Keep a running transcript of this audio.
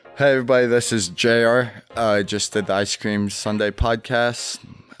Hey everybody, this is JR. Just did the Ice Cream Sunday podcast.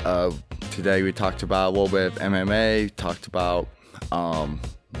 Today we talked about a little bit of MMA, talked about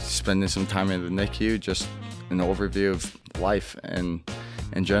spending some time in the NICU, just an overview of life and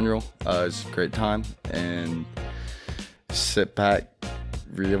in general. It's a great time, and sit back,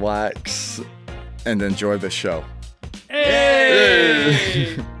 relax, and enjoy the show.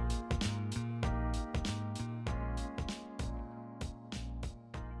 Hey!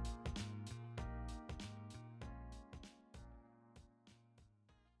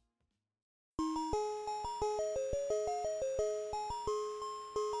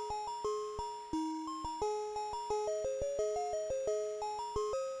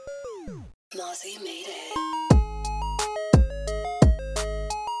 Mossy made it.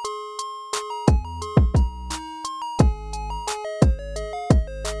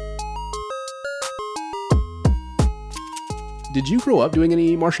 Did you grow up doing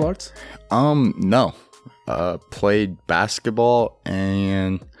any martial arts? No. Played basketball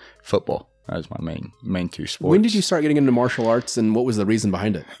and football. That was my main two sports. When did you start getting into martial arts, and what was the reason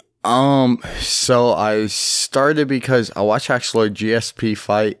behind it? So I started because I watched actually a GSP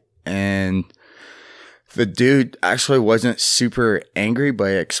fight, and the dude actually wasn't super angry, but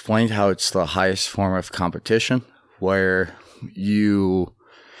he explained how it's the highest form of competition, where you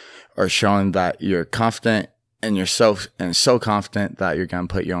are showing that you're confident in yourself, and so confident that you're going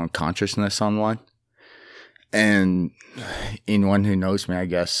to put your own consciousness on one. And anyone who knows me, I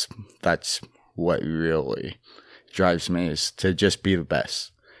guess that's what really drives me, is to just be the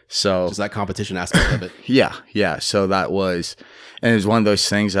best. So Just that competition aspect of it. Yeah. So that was, and it was one of those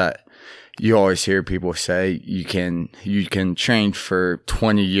things that you always hear people say, you can train for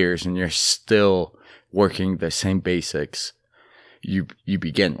 20 years and you're still working the same basics you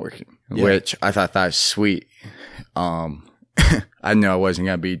begin working, which I thought that was sweet. I knew I wasn't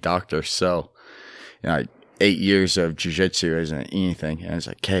going to be a doctor. So, 8 years of jiu-jitsu isn't anything. And it's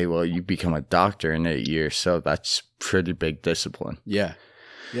like, okay, well, you become a doctor in 8 years. So that's pretty big discipline. Yeah.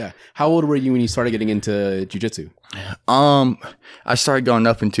 How old were you when you started getting into jiu-jitsu? I started going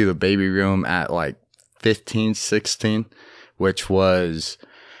up into the baby room at like 15, 16, which was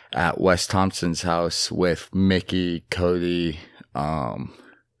at Wes Thompson's house with Mickey, Cody,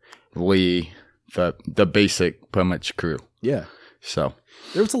 Lee, the basic pretty much crew. Yeah. So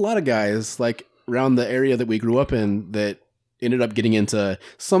there was a lot of guys like around the area that we grew up in that ended up getting into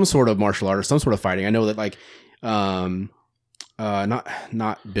some sort of martial art or some sort of fighting. I know that like,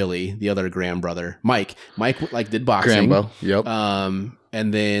 not Billy, the other Graham brother, Mike like did boxing. Grambo, yep.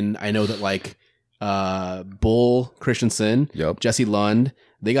 And then I know that like, Bull Christensen, yep. Jesse Lund,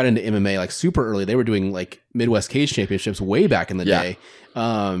 they got into MMA like super early. They were doing like Midwest Cage Championships way back in the day.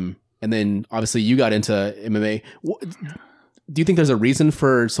 And then obviously you got into MMA. Do you think there's a reason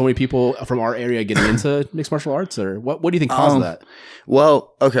for so many people from our area getting into mixed martial arts, or what do you think caused that?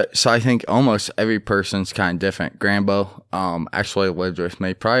 Well, okay. So I think almost every person's kind of different. Grambo, actually lived with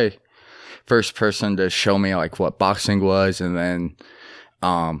me, probably first person to show me like what boxing was, and then,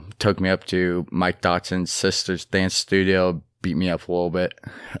 took me up to Mike Dotson's sister's dance studio, beat me up a little bit.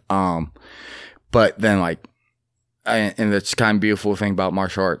 But then like, and that's kind of beautiful thing about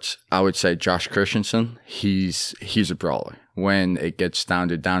martial arts, I would say Josh Christensen, he's a brawler. When it gets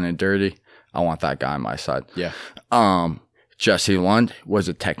down and dirty, I want that guy on my side. Yeah. Jesse Lund was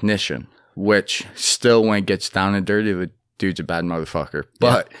a technician, which still when it gets down and dirty, the dude's a bad motherfucker.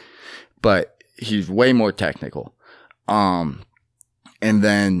 But he's way more technical. And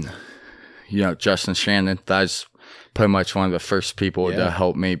then, Justin Shannon, that's pretty much one of the first people to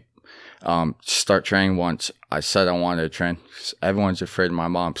help me start training. Once I said I wanted to train, everyone's afraid of my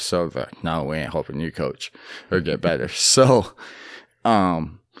mom, so no, we ain't helping you coach or get better. So,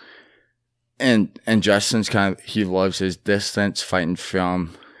 and Justin's he loves his distance, fighting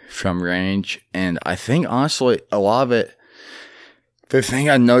from range, and I think honestly a lot of it, the thing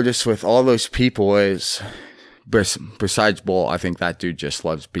I noticed with all those people is, besides Bull, I think that dude just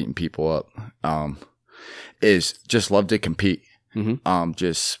loves beating people up, is just love to compete.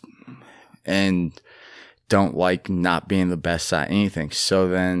 Mm-hmm. And don't like not being the best at anything. So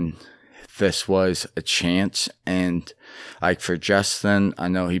then this was a chance. And like for Justin, I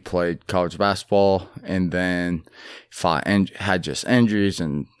know he played college basketball and then fought and had just injuries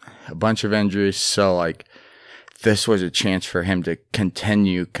and a bunch of injuries. So like this was a chance for him to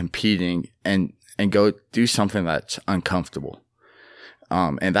continue competing and go do something that's uncomfortable.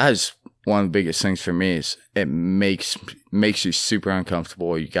 And that is one of the biggest things for me, is it makes you super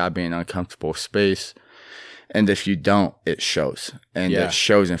uncomfortable. You gotta be in an uncomfortable space. And if you don't, it shows. And it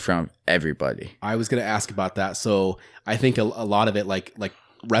shows in front of everybody. I was going to ask about that. So I think a lot of it, like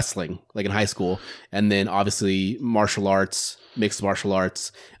wrestling, like in high school, and then obviously martial arts, mixed martial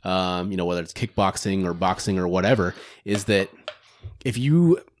arts, whether it's kickboxing or boxing or whatever, is that if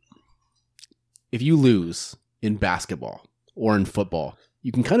you lose in basketball or in football,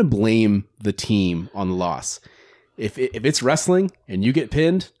 you can kind of blame the team on the loss. If it's wrestling and you get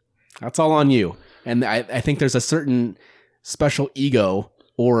pinned, that's all on you. And I think there's a certain special ego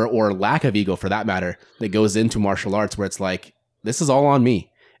or lack of ego, for that matter, that goes into martial arts where it's like, this is all on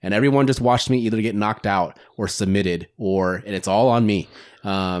me. And everyone just watched me either get knocked out or submitted, and it's all on me.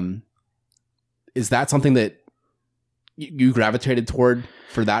 Is that something that you gravitated toward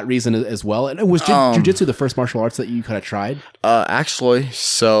for that reason as well? And was jiu-jitsu the first martial arts that you kind of tried? Actually,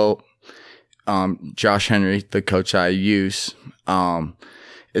 so Josh Henry, the coach I use,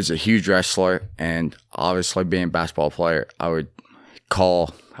 is a huge wrestler, and obviously being a basketball player, I would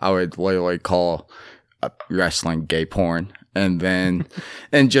literally call wrestling gay porn. And then,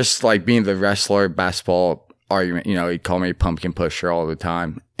 and just like being the wrestler, basketball argument, he'd call me pumpkin pusher all the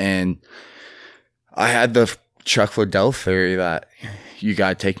time. And I had the Chuck Liddell theory that you got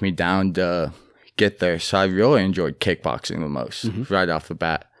to take me down to get there. So I really enjoyed kickboxing the most right off the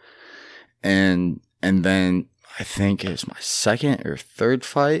bat. And then I think it was my second or third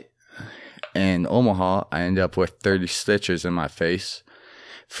fight in Omaha, I ended up with 30 stitches in my face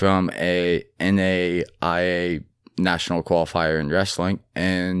from a NAIA national qualifier in wrestling.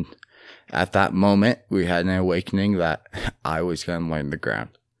 And at that moment, we had an awakening that I was going to learn the ground,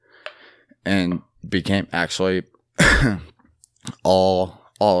 and became actually all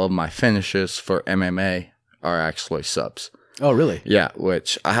of my finishes for MMA are actually subs. Oh, really? Yeah,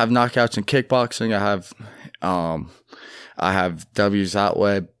 which I have knockouts in kickboxing. I have W's that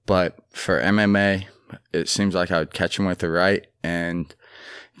way, but for MMA, it seems like I would catch them with the right, and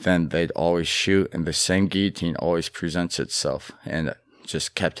then they'd always shoot, and the same guillotine always presents itself, and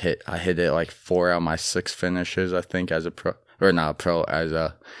just kept hit. I hit it like 4 out of my 6 finishes, I think, as a pro, or not a pro, as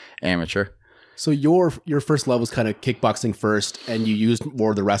a amateur. So your first love was kind of kickboxing first, and you used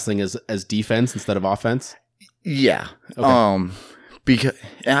more of the wrestling as defense instead of offense? Yeah. Okay. Because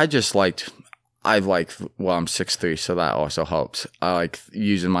I'm 6'3", so that also helps. I like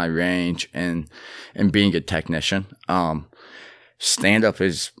using my range and being a technician. Stand up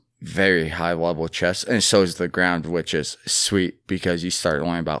is very high level chess, and so is the ground, which is sweet because you start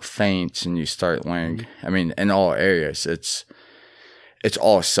learning about feints, and you start learning, in all areas, it's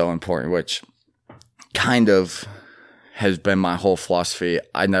all so important, which kind of has been my whole philosophy.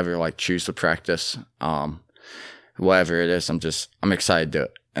 I never choose to practice. Whatever it is, I'm excited to do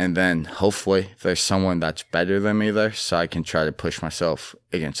it. And then hopefully there's someone that's better than me there, so I can try to push myself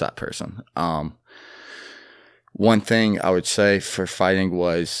against that person. One thing I would say for fighting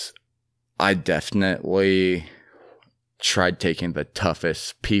was I definitely tried taking the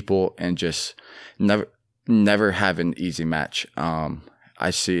toughest people and just never have an easy match. I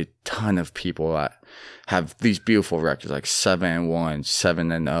see a ton of people that have these beautiful records, like 7-1,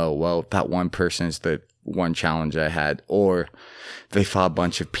 7-0. Well, that one person is the one challenge I had. Or they fought a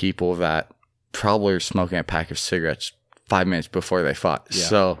bunch of people that probably were smoking a pack of cigarettes 5 minutes before they fought. Yeah.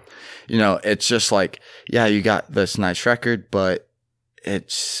 So, it's just you got this nice record, but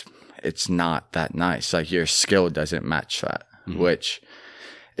it's not that nice. Your skill doesn't match that, which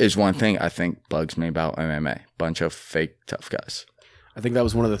is one thing I think bugs me about MMA. Bunch of fake tough guys. I think that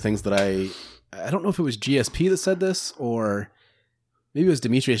was one of the things that I don't know if it was GSP that said this, or maybe it was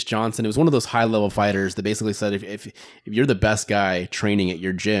Demetrius Johnson. It was one of those high level fighters that basically said if you're the best guy training at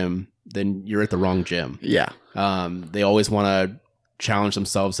your gym, then you're at the wrong gym. Yeah. They always want to challenge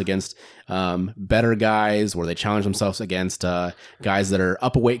themselves against better guys, or they challenge themselves against guys that are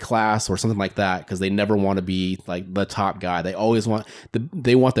up a weight class or something like that, because they never want to be like the top guy. They always want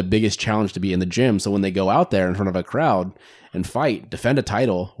the biggest challenge to be in the gym. So when they go out there in front of a crowd and fight, defend a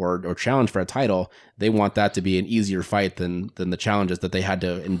title or challenge for a title, they want that to be an easier fight than the challenges that they had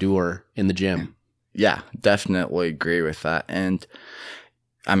to endure in the gym. Yeah, definitely agree with that. And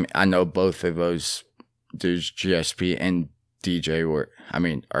I know both of those dudes, GSP and DJ,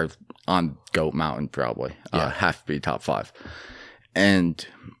 are on GOAT Mountain probably. Have to be top 5. And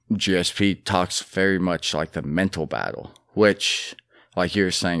GSP talks very much like the mental battle, which, like you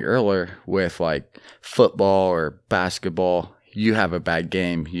were saying earlier, with football or basketball, you have a bad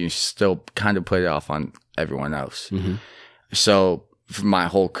game, you still kind of put it off on everyone else. Mm-hmm. So for my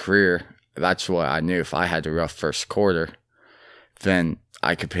whole career, that's what I knew. If I had a rough first quarter, then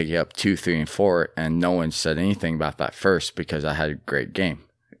I could pick it up 2, 3, and 4, and no one said anything about that first because I had a great game.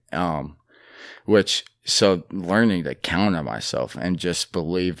 So learning to counter myself and just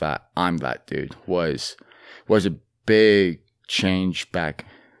believe that I'm that dude was a big change back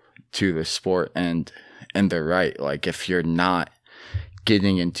to the sport, and they're right. Like, if you're not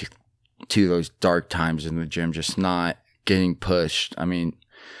getting into those dark times in the gym, just not getting pushed, I mean,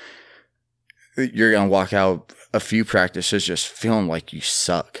 you're gonna walk out a few practices just feeling like you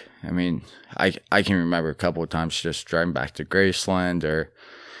suck. I mean, I can remember a couple of times just driving back to Graceland or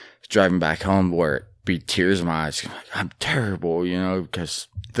driving back home where it'd be tears in my eyes. Like, I'm terrible, because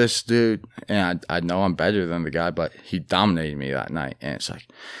this dude, and I know I'm better than the guy, but he dominated me that night. And it's like,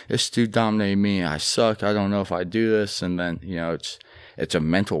 this dude dominated me. I suck. I don't know if I do this. And then, it's a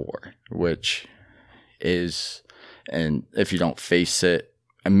mental war, which is, and if you don't face it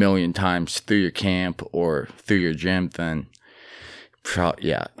a million times through your camp or through your gym, then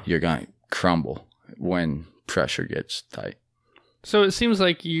you're going to crumble when pressure gets tight. So it seems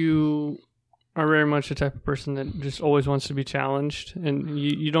like you are very much the type of person that just always wants to be challenged, and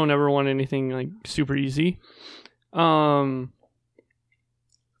you don't ever want anything like super easy. Has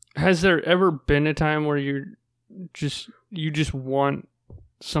there ever been a time where you just want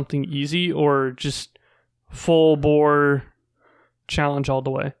something easy, or just full bore challenge all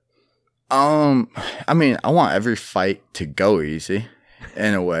the way? I mean, I want every fight to go easy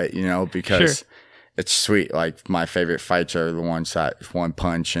in a way, because Sure. It's sweet. Like, my favorite fights are the ones that one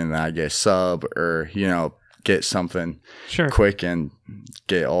punch and then I get sub, or, get something Sure. quick and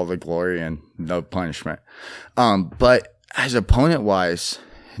get all the glory and no punishment. But as opponent wise,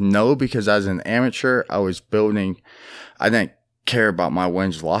 no, because as an amateur, I didn't care about my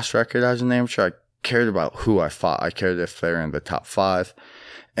wins loss record as an amateur. I cared about who I fought. I cared if they're in the top 5.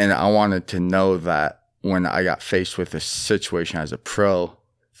 And I wanted to know that when I got faced with a situation as a pro,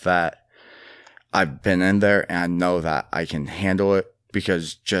 that I've been in there and I know that I can handle it,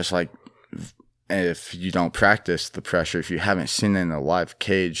 because just like if you don't practice the pressure, if you haven't seen it in a live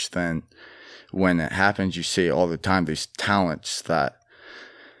cage, then when it happens, you see all the time these talents that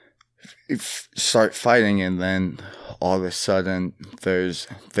start fighting, and then all of a sudden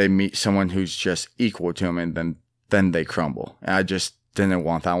they meet someone who's just equal to them, and then they crumble. And I just didn't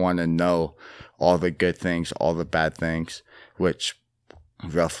want that. I wanted to know all the good things, all the bad things, which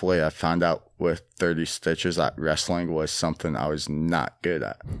roughly I found out with 30 stitches that wrestling was something I was not good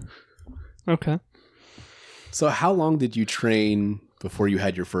at. Okay. So how long did you train before you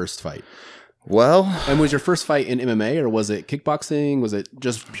had your first fight? Well, And was your first fight in MMA, or was it kickboxing? Was it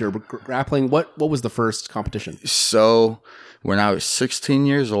just pure grappling? What was the first competition? so when I was 16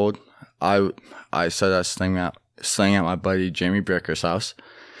 years old, I said I was staying at my buddy Jamie Bricker's house,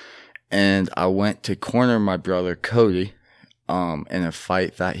 and I went to corner my brother Cody in a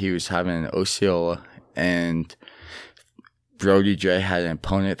fight that he was having in Osceola, and Brody J had an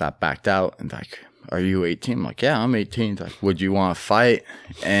opponent that backed out, and like, are you 18? I'm like, yeah, I'm 18. Like, would you want to fight?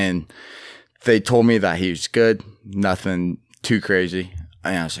 And they told me that he was good, nothing too crazy.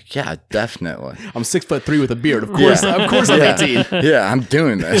 And I was like, yeah, definitely. I'm 6'3" with a beard. Of course, Yeah. of course I'm 18. Yeah, I'm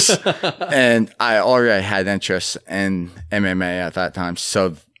doing this. And I already had interest in MMA at that time.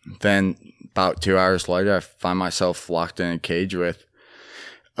 So then about 2 hours later, I find myself locked in a cage with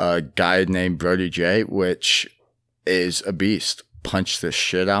a guy named Brody J, which is a beast. Punched the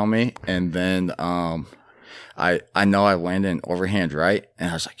shit out of me. And then I know I landed an overhand right, and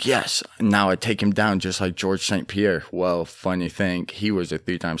I was like, yes. Now I take him down just like George St. Pierre. Well, funny thing, he was a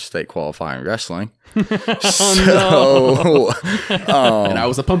 3-time state qualifier in wrestling. And I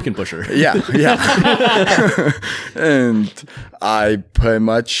was a pumpkin pusher. Yeah. And I pretty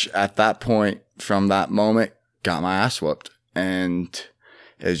much at that point, from that moment, got my ass whooped. And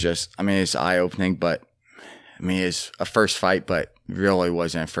it's just, it's eye-opening, but it's a first fight, but really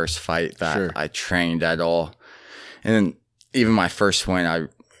wasn't a first fight that Sure. I trained at all. And even my first win, I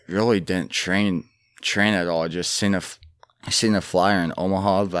really didn't train at all. I just seen a flyer in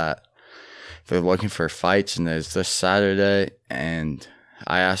Omaha that they're looking for fights, and there's this Saturday, and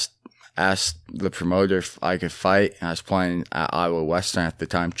I asked the promoter if I could fight. I was playing at Iowa Western at the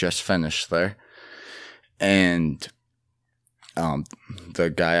time, just finished there, and the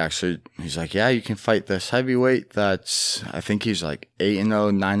guy he's like, yeah, you can fight this heavyweight. I think he's like 8-0,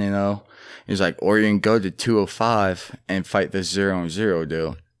 9-0. He's like, or you can go to 205 and fight this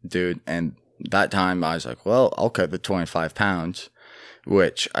 0-0 dude. And that time I was like, well, I'll cut the 25 pounds,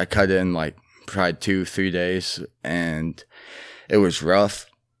 which I cut in like probably 2-3 days. And it was rough.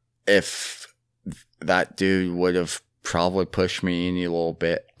 If that dude would have probably pushed me any little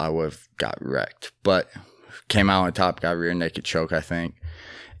bit, I would have got wrecked. But came out on top, got a rear naked choke, I think.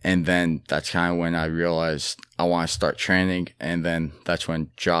 And then that's kind of when I realized I want to start training. And then that's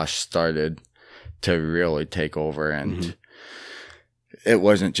when Josh started to really take over. And it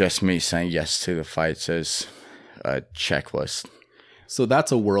wasn't just me saying yes to the fights as a checklist. So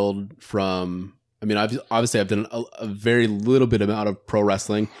that's a world from, I mean, obviously I've done a very little bit amount of pro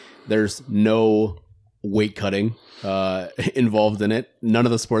wrestling. There's no weight cutting involved in it. None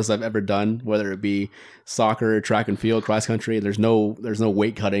of the sports I've ever done, whether it be soccer, track and field, cross country, there's no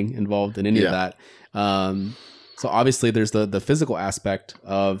weight cutting involved in any of that. So obviously there's the physical aspect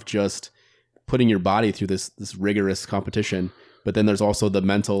of just putting your body through this rigorous competition. But then there's also the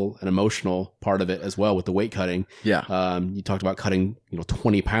mental and emotional part of it as well with the weight cutting. Yeah. You talked about cutting,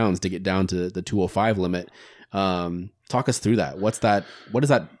 20 pounds to get down to the 205 limit. Talk us through that. What does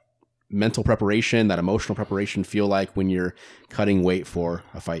that mental preparation, that emotional preparation feel like when you're cutting weight for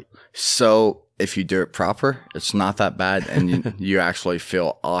a fight? So if you do it proper, it's not that bad, and you actually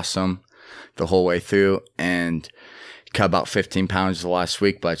feel awesome the whole way through. And cut about 15 pounds the last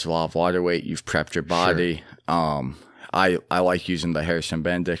week, but it's a lot of water weight. You've prepped your body. Sure. I like using the Harrison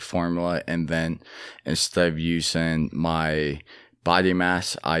Benedict formula, and then instead of using my body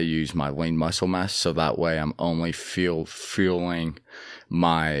mass, I use my lean muscle mass. So that way I'm only fueling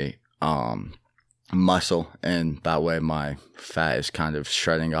my muscle, and that way my fat is kind of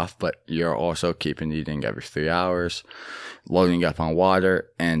shredding off. But you're also keeping eating every 3 hours, loading up on water,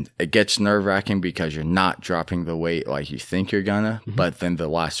 and it gets nerve-wracking because you're not dropping the weight like you think you're gonna. Mm-hmm. But then the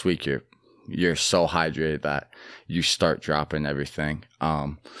last week you're so hydrated that you start dropping everything.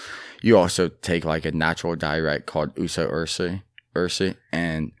 You also take like a natural diuretic called Usa Ursi,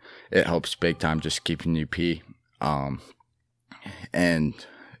 and it helps big time just keeping you pee. And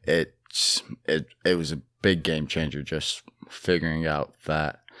it was a big game changer just figuring out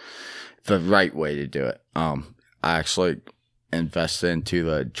that the right way to do it. I actually invested into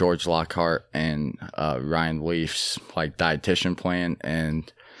the George Lockhart and Ryan Leaf's like dietitian plan,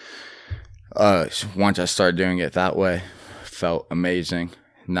 and once I started doing it that way, felt amazing.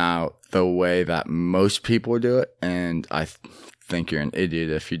 Now, the way that most people do it, and I think you're an idiot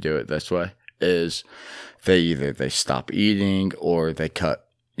if you do it this way, is they stop eating, or they cut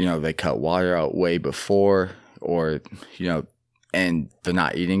water out way before, or and they're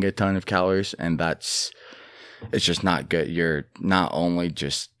not eating a ton of calories, and it's just not good. You're not only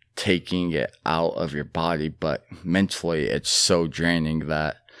just taking it out of your body, but mentally it's so draining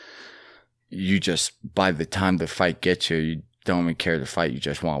that you just, by the time the fight gets here, you don't even care to fight. You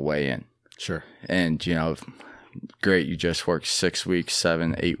just want to weigh in. Sure. And, great. You just worked 6 weeks,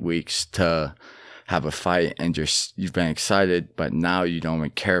 7, 8 weeks to have a fight, and you've been excited, but now you don't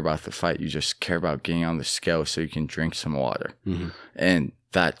even care about the fight. You just care about getting on the scale so you can drink some water. Mm-hmm. And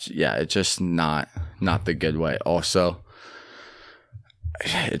it's just not the good way. Also,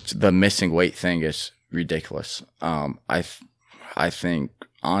 the missing weight thing is ridiculous. I think,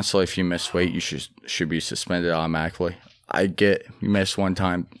 honestly, if you miss weight, you should be suspended automatically. I get you miss one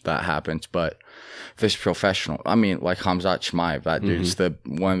time, that happens, but this professional, I mean, like Khamzat Chimaev, that dude's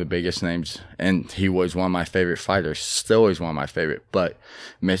one of the biggest names, and he was one of my favorite fighters, still is one of my favorite, but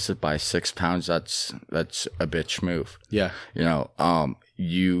miss it by 6 pounds, that's a bitch move. Yeah.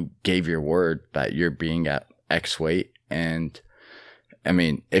 You gave your word that you're being at X weight, and I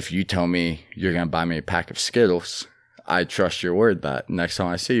mean, if you tell me you're going to buy me a pack of Skittles, I trust your word that next time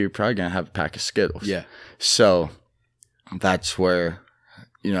I see you, you're probably going to have a pack of Skittles. Yeah. So that's where,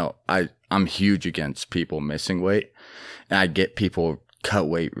 I'm huge against people missing weight. And I get people cut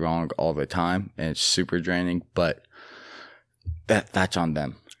weight wrong all the time, and it's super draining, but that's on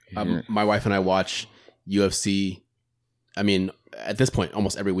them. My wife and I watch UFC, I mean, at this point,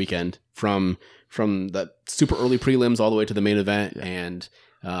 almost every weekend, from the super early prelims all the way to the main event. Yeah. And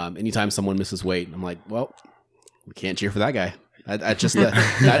anytime someone misses weight, I'm like, well, we can't cheer for that guy. That's just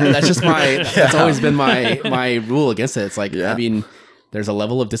that's always been my rule against it. It's like, I mean, there's a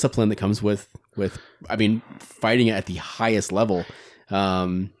level of discipline that comes with fighting at the highest level.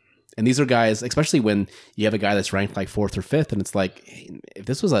 And these are guys, especially when you have a guy that's ranked like 4th or 5th, and it's like, hey, if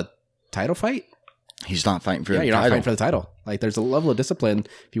this was a title fight, he's not fighting for the title. You're not fighting for the title. Like, there's a level of discipline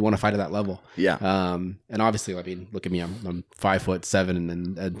if you want to fight at that level. Yeah. And obviously, I mean, look at me. I'm 5'7"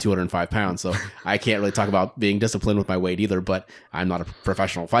 and 205 pounds, so I can't really talk about being disciplined with my weight either. But I'm not a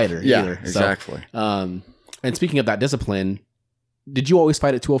professional fighter either. Exactly. So, and speaking of that discipline, did you always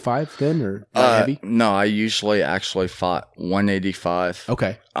fight at 205 then, or heavy? No, I usually actually fought 185.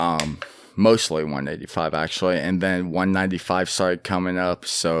 Okay. Mostly 185 actually, and then 195 started coming up,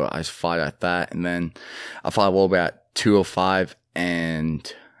 so I fought at that, and then I fought a little bit at 205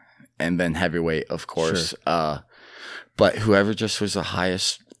 and then heavyweight, of course. Sure. But whoever just was the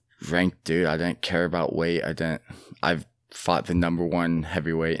highest ranked dude, I didn't care about weight. I've fought the number 1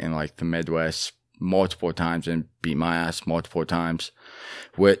 heavyweight in like the Midwest multiple times and beat my ass multiple times,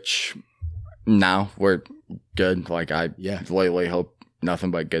 which now we're good. Like I lately hope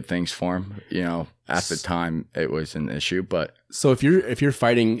nothing but good things for him. You know, at the time it was an issue, but So if you're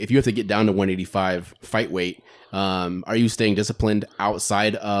fighting, if you have to get down to 185 fight weight, are you staying disciplined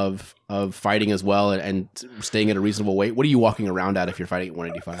outside of fighting as well and staying at a reasonable weight? What are you walking around at if you're fighting at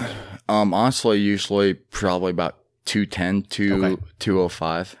 185? Honestly, usually probably about 210 to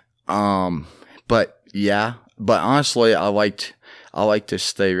 205. But honestly, I like to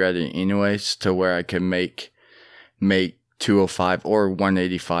stay ready anyways, to where I can make 205 or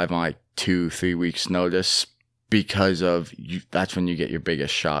 185 on like 2-3 weeks notice, because of you, that's when you get your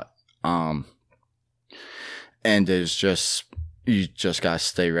biggest shot. And it's just, you just gotta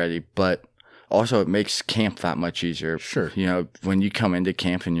stay ready. But also, it makes camp that much easier. Sure. You know, when you come into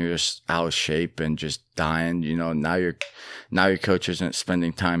camp and you're just out of shape and just dying, you know, now your coach isn't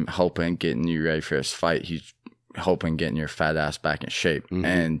spending time helping getting you ready for this fight. He's hoping getting your fat ass back in shape. Mm-hmm.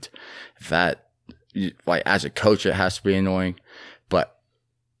 And that, like, as a coach, it has to be annoying. But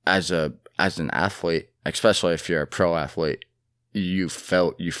as an athlete, especially if you're a pro athlete, you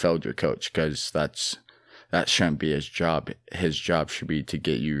failed your coach, because that shouldn't be his job. His job should be to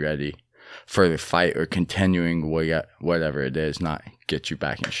get you ready for the fight or continuing whatever it is, not get you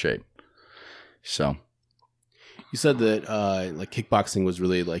back in shape. So You said that like kickboxing was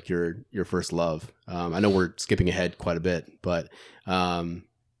really like your first love. I know we're skipping ahead quite a bit, but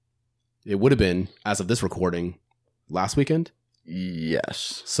it would have been, as of this recording, last weekend.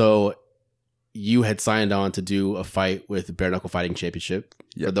 yes. So you had signed on to do a fight with the Bare Knuckle Fighting Championship.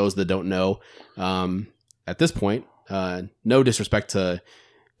 Yep. For those that don't know, at this point, no disrespect to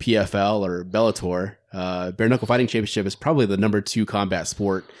PFL or Bellator, Bare Knuckle Fighting Championship is probably the number 2 combat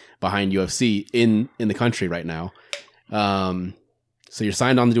sport behind UFC in the country right now. So you're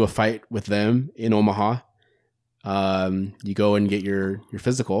signed on to do a fight with them in Omaha. You go and get your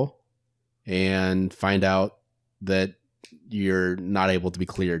physical and find out that you're not able to be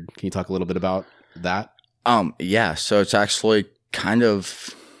cleared. Can you talk a little bit about that? Yeah, so it's actually kind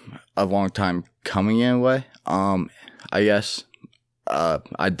of a long time coming in a way. I guess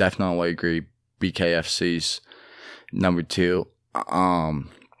I definitely agree. BKFC's number 2.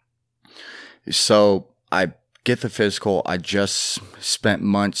 So I get the physical. I just spent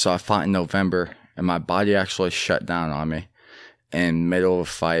months. So I fought in November, and my body actually shut down on me in middle of a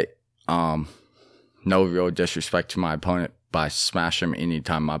fight. No real disrespect to my opponent, but I smash him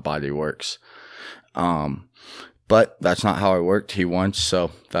anytime my body works. But that's not how it worked. He won,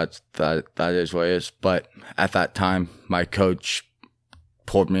 so that is what it is. But at that time, my coach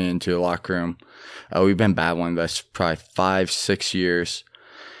pulled me into the locker room. We've been battling this probably 5-6 years,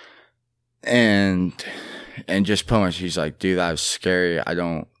 and just pretty much he's like, dude, that was scary. I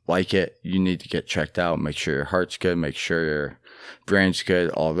don't like it. You need to get checked out. Make sure your heart's good. Make sure your brain's good.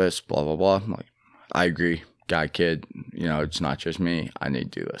 All this, blah blah blah. I'm like, I agree, guy, kid. You know, it's not just me. I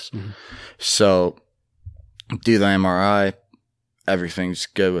need to do this. Mm-hmm. So do the MRI. Everything's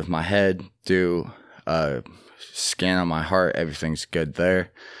good with my head. Do a scan on my heart. Everything's good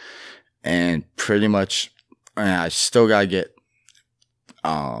there. And pretty much, I still gotta get,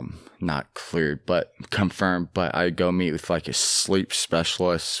 not cleared, but confirmed. But I go meet with like a sleep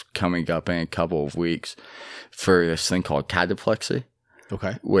specialist coming up in a couple of weeks for this thing called cataplexy.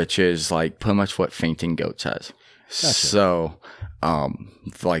 Okay. Which is like pretty much what fainting goats has. Gotcha. So,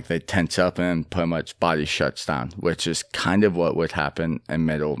 like they tense up and pretty much body shuts down, which is kind of what would happen in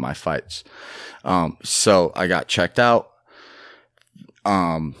middle of my fights. So I got checked out.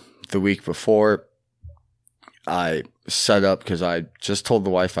 The week before, I set up because I just told the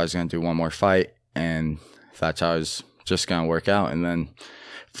wife I was going to do one more fight, and that's how I was just going to work out, and then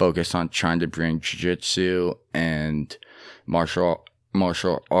focus on trying to bring jiu-jitsu and martial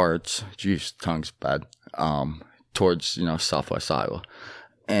arts. Jeez, tongue's bad. Towards, Southwest Iowa.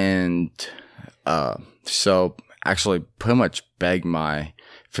 And so actually pretty much begged my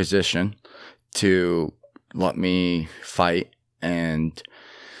physician to let me fight and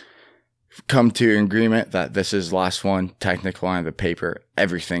come to an agreement that this is the last one. Technical on the paper,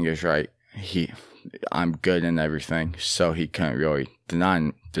 everything is right. I'm good in everything, so he couldn't really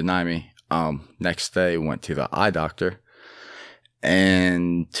deny me. Next day, went to the eye doctor,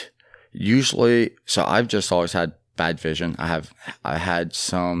 and usually, so I've just always had bad vision. I had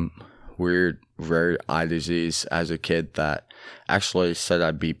some weird rare eye disease as a kid that actually said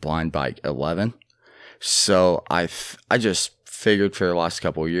I'd be blind by 11. So I just figured for the last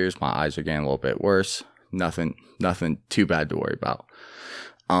couple of years my eyes are getting a little bit worse. Nothing too bad to worry about.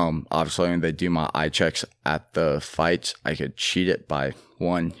 Obviously when they do my eye checks at the fights, I could cheat it by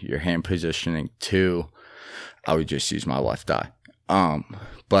 1, your hand positioning, 2, I would just use my left eye.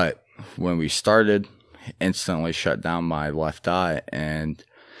 But when we started, instantly shut down my left eye and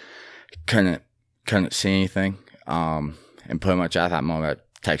couldn't see anything. And pretty much at that moment,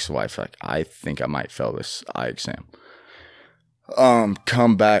 I texted the wife like, I think I might fail this eye exam.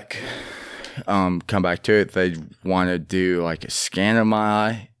 Come back to it. They want to do like a scan of my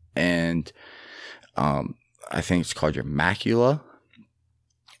eye, and I think it's called your macula.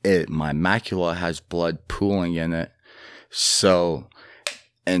 My macula has blood pooling in it, so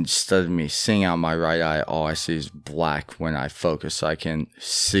instead of me seeing out my right eye, all I see is black when I focus. I can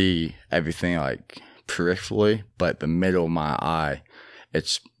see everything like peripherally, but the middle of my eye,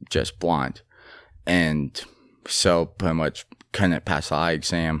 it's just blind. And so pretty much couldn't pass the eye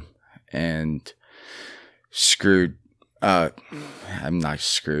exam and screwed. I'm not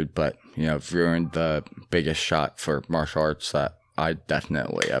screwed, but ruined the biggest shot for martial arts that I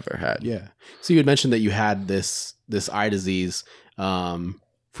definitely ever had. Yeah. So you had mentioned that you had this eye disease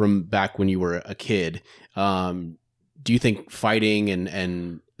from back when you were a kid. Do you think fighting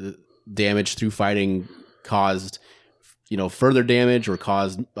and damage through fighting caused further damage or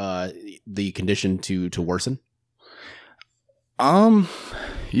caused the condition to worsen?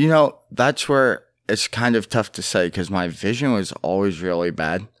 That's where it's kind of tough to say because my vision was always really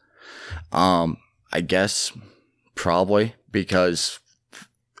bad. I guess probably because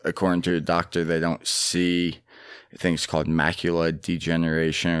according to the doctor, they don't see things called macula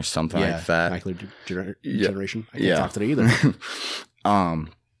degeneration or something like that. Macular degeneration. I can't talk today either.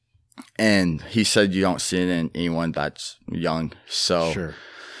 And he said you don't see it in anyone that's young. So sure.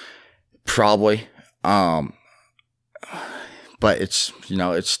 Probably. But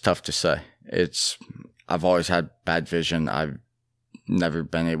it's tough to say. I've always had bad vision. I've never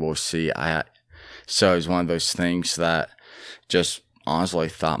been able to see. So it's one of those things that just honestly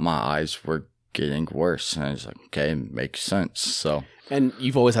thought my eyes were getting worse. And I was like, okay, it makes sense. So. And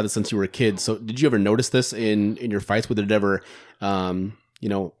you've always had this since you were a kid. So did you ever notice this in your fights? Would it ever, dampen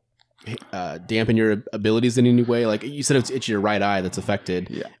your abilities in any way? Like you said, it's your right eye that's affected.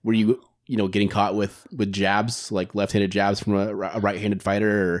 Yeah. Were you, getting caught with jabs, like left-handed jabs from a right-handed fighter?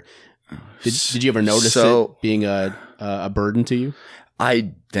 Or did you ever notice it being a burden to you?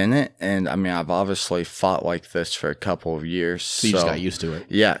 I didn't. And I mean, I've obviously fought like this for a couple of years. So you just got used to it.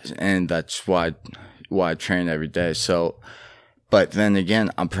 Yeah. And that's why I train every day. So, but then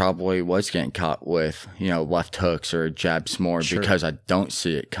again, I probably was getting caught with, left hooks or jabs more because I don't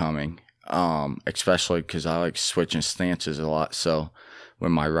see it coming. Especially because I like switching stances a lot. So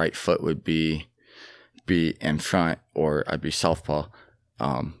when my right foot would be in front or I'd be southpaw,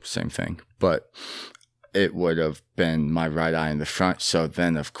 same thing. But it would have been my right eye in the front. So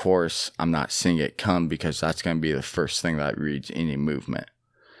then, of course, I'm not seeing it come because that's going to be the first thing that reads any movement.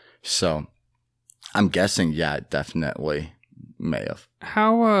 So I'm guessing, yeah, it definitely may have.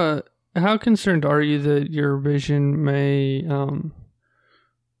 How concerned are you that your vision may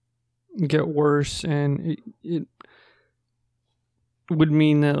get worse, and it would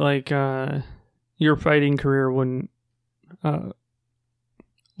mean that like your fighting career wouldn't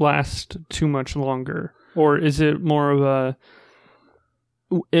last too much longer? Or is it more of a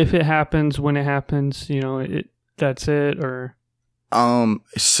if it happens when it happens, that's it? Or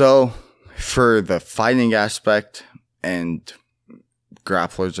so for the fighting aspect, and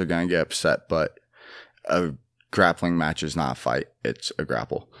grapplers are going to get upset, but a grappling match is not a fight, it's a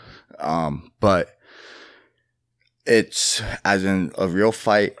grapple. But it's as in a real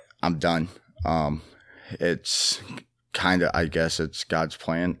fight, I'm done. It's kind of, I guess it's God's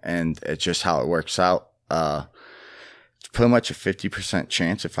plan, and it's just how it works out. It's pretty much a 50%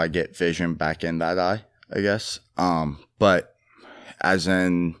 chance if I get vision back in that eye, I guess. But as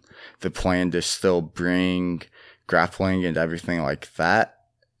in the plan to still bring grappling and everything like that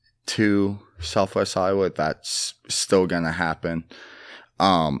to Southwest Iowa, that's still going to happen.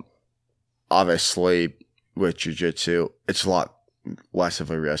 Obviously with jiu-jitsu, it's a lot less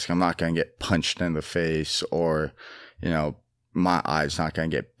of a risk. I'm not going to get punched in the face or, my eye's not going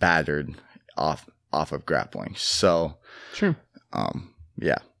to get battered off of grappling. So, sure.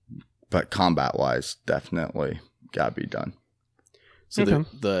 Yeah, but combat wise, definitely gotta be done. So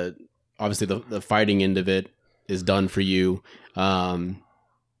the obviously the fighting end of it is done for you.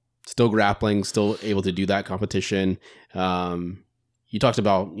 Still grappling, still able to do that competition. You talked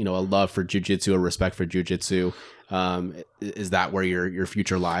about, a love for jiu-jitsu, a respect for jiu-jitsu. Is that where your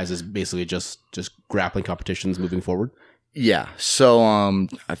future lies, is basically just grappling competitions moving forward? Yeah. So,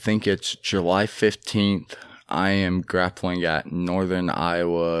 I think it's July 15th. I am grappling at Northern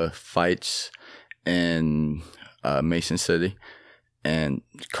Iowa Fights in Mason City, and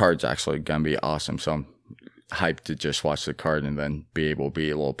the card's actually going to be awesome. So I'm hyped to just watch the card and then be able to be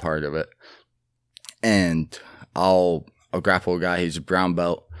a little part of it. and I'll grapple a guy. He's a brown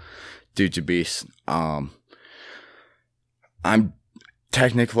belt. Dude's a beast. I'm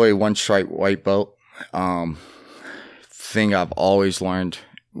technically one stripe white belt. Thing I've always learned,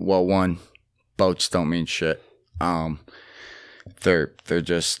 well, one, belts don't mean shit. They're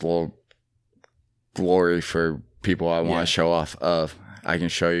just a little glory for people I want to show off of. I can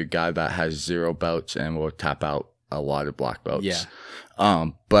show you a guy that has 0 belts and will tap out a lot of black belts. Yeah.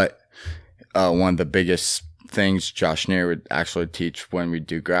 But one of the biggest things Josh Neer would actually teach when we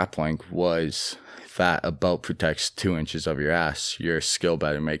do grappling was that a belt protects 2 inches of your ass. Your skill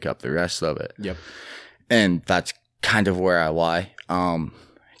better make up the rest of it. Yep. And that's kind of where I lie.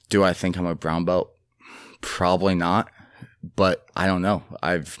 Do I think I'm a brown belt? Probably not, but I don't know.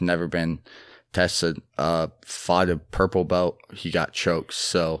 I've never been tested. Fought a purple belt. He got choked.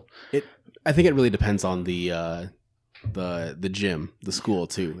 So I think it really depends on the gym, the school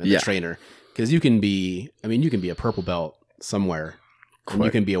too, and the trainer. Because you can be a purple belt somewhere, and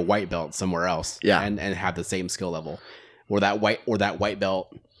you can be a white belt somewhere else, and have the same skill level, or that white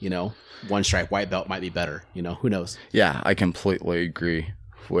belt, one stripe white belt might be better. Who knows? Yeah, I completely agree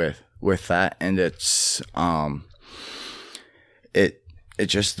with that, and it's it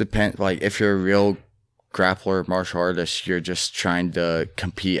just depends. Like if you're a real grappler, martial artist, you're just trying to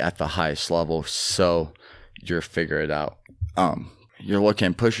compete at the highest level, so you're figure it out. You're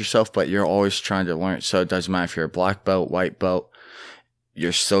looking to push yourself, but you're always trying to learn. So it doesn't matter if you're a black belt, white belt,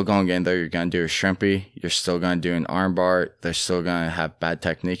 you're still going to get in there. You're going to do a shrimpy. You're still going to do an arm bar. They're still going to have bad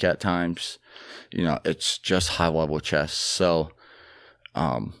technique at times. It's just high level chess. So,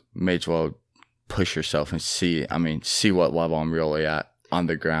 may as well push yourself and see what level I'm really at on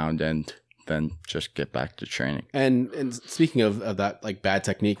the ground, and then just get back to training. And speaking of that, like bad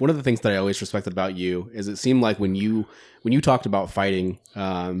technique, one of the things that I always respected about you is it seemed like when you talked about fighting,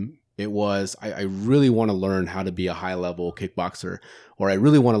 it was, I really want to learn how to be a high level kickboxer, or I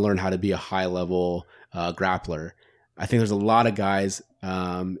really want to learn how to be a high level grappler. I think there's a lot of guys,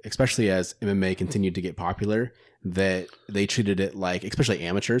 especially as MMA continued to get popular, that they treated it like, especially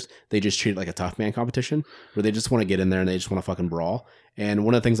amateurs, they just treat it like a tough man competition where they just want to get in there and they just want to fucking brawl. And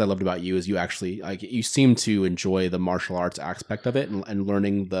one of the things I loved about you is you actually, like, you seem to enjoy the martial arts aspect of it and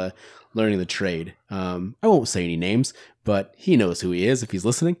learning the trade. I won't say any names, but he knows who he is if he's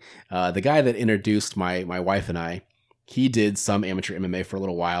listening. The guy that introduced my wife and I, he did some amateur MMA for a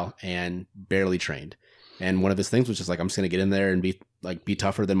little while and barely trained. And one of his things was just like, I'm just going to get in there and be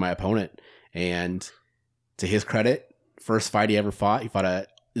tougher than my opponent. And to his credit, first fight he ever fought, he fought a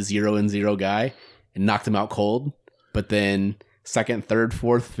 0-0 guy and knocked him out cold. But then second, third,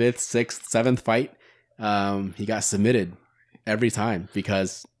 fourth, fifth, sixth, seventh fight, he got submitted every time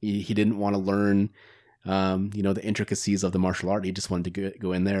because he didn't want to learn, the intricacies of the martial art. He just wanted to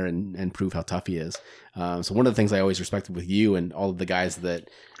go in there and prove how tough he is. So one of the things I always respected with you and all of the guys that,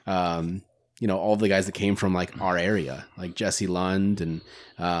 all of the guys that came from like our area, like Jesse Lund and,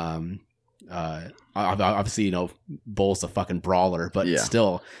 obviously, Bull's a fucking brawler, but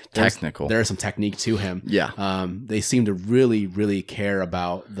still technical. There's some technique to him. Yeah. They seem to really, really care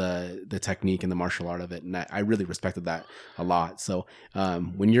about the technique and the martial art of it, and I really respected that a lot. So,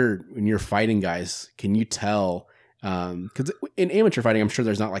 when you're fighting guys, can you tell? Because in amateur fighting, I'm sure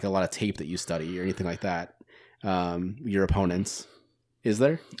there's not like a lot of tape that you study or anything like that. Your opponents, is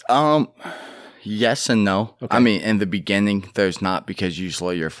there? Yes and no. Okay. I mean, in the beginning, there's not, because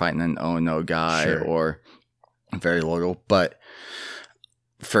usually you're fighting an 0-0 guy or very little. But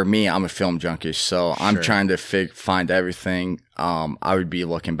for me, I'm a film junkie, so I'm trying to find everything. I would be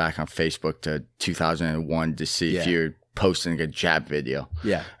looking back on Facebook to 2001 to see if you're posting a jab video.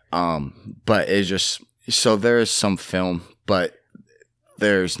 Yeah. But it's just, so there is some film, but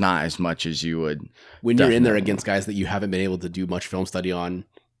there's not as much as you would. When you're in there against guys that you haven't been able to do much film study on,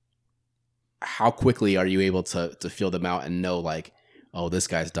 how quickly are you able to feel them out and know, like, oh, this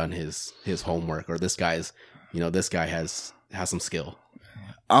guy's done his homework, or this guy has some skill?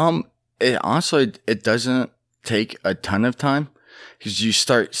 It honestly, it doesn't take a ton of time, because you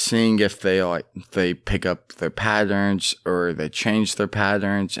start seeing if they pick up their patterns or they change their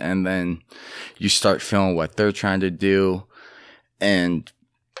patterns, and then you start feeling what they're trying to do, and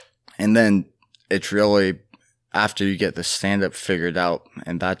then it's really after you get the stand-up figured out,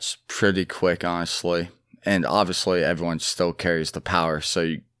 and that's pretty quick, honestly. And obviously, everyone still carries the power, so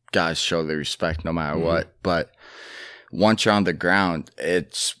you guys show the respect no matter what. But once you're on the ground,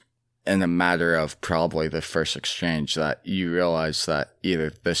 it's in a matter of probably the first exchange that you realize that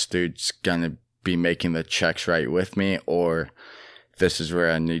either this dude's going to be making the checks right with me, or this is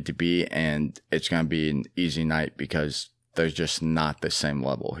where I need to be, and it's going to be an easy night because there's just not the same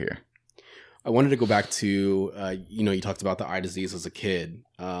level here. I wanted to go back to, you talked about the eye disease as a kid.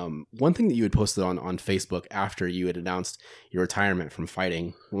 One thing that you had posted on Facebook after you had announced your retirement from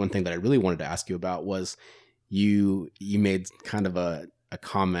fighting, one thing that I really wanted to ask you about was you made kind of a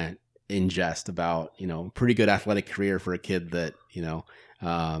comment in jest about, pretty good athletic career for a kid that,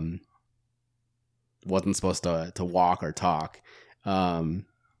 wasn't supposed to walk or talk.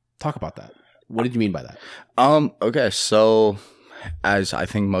 Talk about that. What did you mean by that? Okay, so as I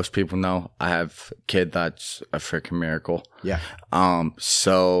think most people know, I have a kid that's a freaking miracle. Yeah.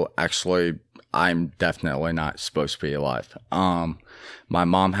 So actually, I'm definitely not supposed to be alive. My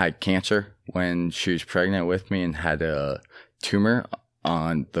mom had cancer when she was pregnant with me and had a tumor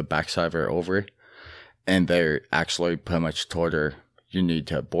on the backside of her ovary. And they actually pretty much told her, you need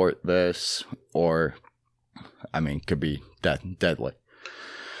to abort this, or, could be deadly.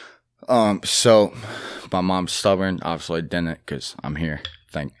 So my mom's stubborn, obviously didn't, because I'm here.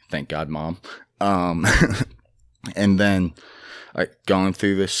 Thank God, Mom. And then going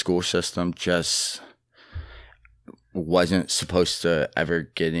through the school system, just wasn't supposed to ever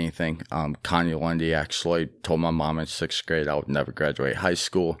get anything. Connie Lundy actually told my mom in 6th grade I would never graduate high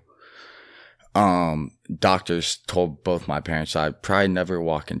school. Doctors told both my parents I'd probably never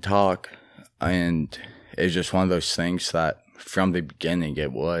walk and talk. And it's just one of those things that from the beginning,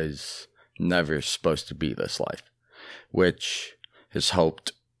 it was never supposed to be this life, which is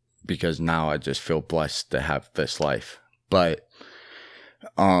hoped, because now I just feel blessed to have this life. But,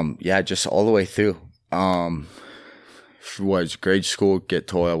 just all the way through, was grade school, get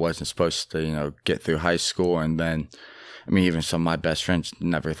told I wasn't supposed to, get through high school. And then, even some of my best friends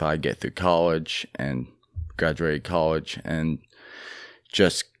never thought I'd get through college and graduated college, and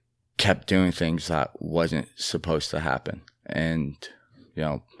just kept doing things that wasn't supposed to happen. And,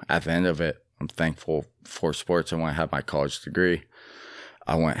 at the end of it, I'm thankful for sports. I want to have my college degree.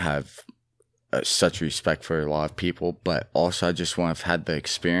 I want to have such respect for a lot of people, but also I just want to have had the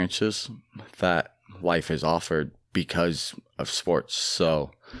experiences that life has offered because of sports.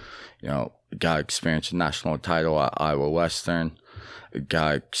 So, got to experience a national title at Iowa Western. Got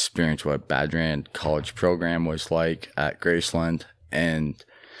to experience what Badran college program was like at Graceland, and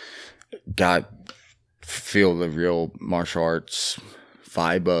got feel the real martial arts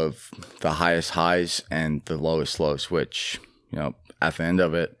vibe of the highest highs and the lowest lows, which, at the end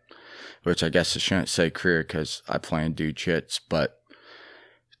of it, which I guess I shouldn't say career because I plan to do jits, but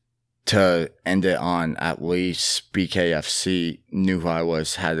to end it on at least BKFC knew who I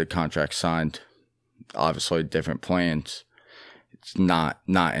was, had a contract signed, obviously different plans. It's not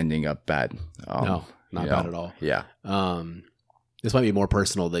ending up bad. No, not bad at all. Yeah. This might be more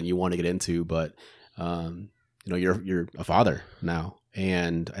personal than you want to get into, but you're a father now,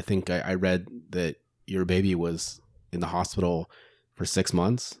 and I think I read that your baby was in the hospital for 6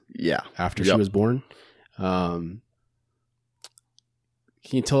 months. Yeah. After she was born. Can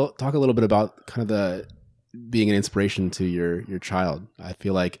you talk a little bit about kind of the being an inspiration to your child? I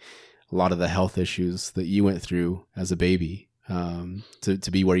feel like a lot of the health issues that you went through as a baby,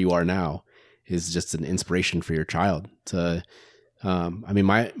 to be where you are now, is just an inspiration for your child.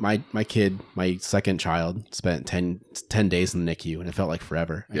 My kid, my second child, spent 10 days in the NICU, and it felt like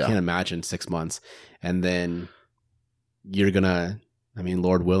forever. Yeah. I can't imagine 6 months. And then you're gonna,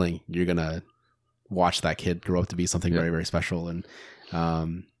 Lord willing, you're gonna watch that kid grow up to be something very, very special. And,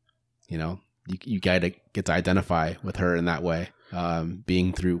 you gotta get to identify with her in that way,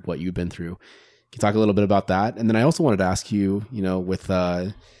 being through what you've been through. Can you talk a little bit about that? And then I also wanted to ask you, with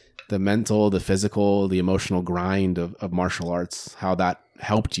the mental, the physical, the emotional grind of martial arts, how that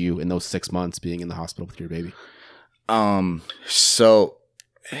helped you in those 6 months being in the hospital with your baby. So,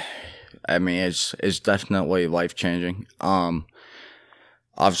 it's definitely life-changing.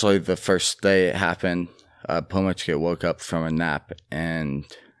 Obviously the first day it happened, pretty much woke up from a nap, and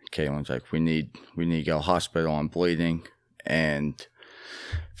Caitlin's like, we need to go to hospital, I'm bleeding, and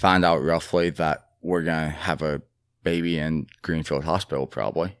found out roughly that we're going to have a baby in Greenfield Hospital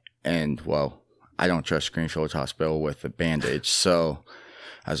probably. And, well, I don't trust Greenfield Hospital with the Band-Aids, so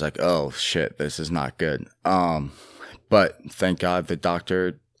I was like, oh, shit, this is not good. But thank God the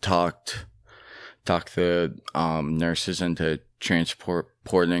doctor talked the nurses into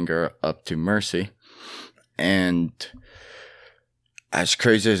transporting her up to Mercy. And as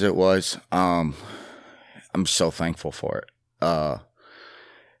crazy as it was, I'm so thankful for it.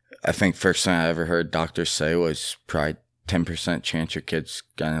 I think first thing I ever heard doctors say was probably 10% chance your kid's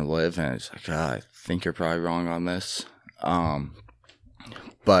gonna live, and it's like, I think you're probably wrong on this.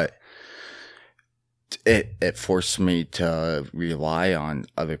 But it forced me to rely on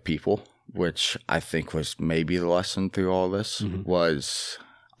other people, which I think was maybe the lesson through all this. Mm-hmm. Was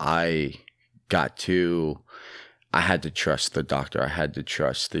I I had to trust the doctor. I had to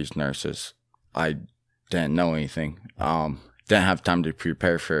trust these nurses. I didn't know anything. Didn't have time to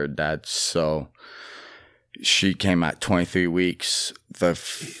prepare for her dad. So she came at 23 weeks.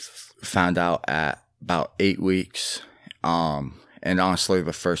 Found out at about 8 weeks. And honestly,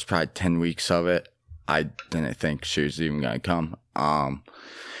 the first probably 10 weeks of it, I didn't think she was even going to come.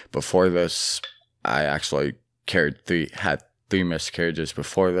 Before this, I actually had 3 miscarriages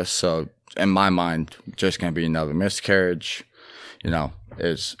before this. So in my mind, just going to be another miscarriage,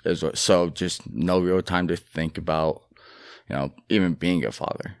 so just no real time to think about, even being a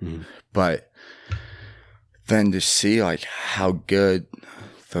father. Mm-hmm. But then to see like how good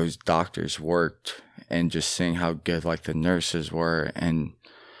those doctors worked and just seeing how good like the nurses were and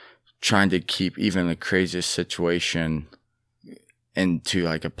trying to keep even the craziest situation into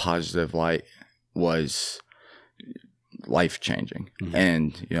like a positive light was life-changing. Mm-hmm.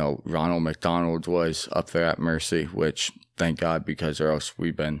 And Ronald McDonald was up there at Mercy, which thank God, because or else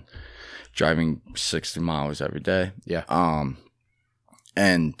we've been driving 60 miles every day. Yeah.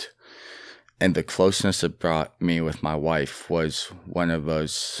 And the closeness it brought me with my wife was one of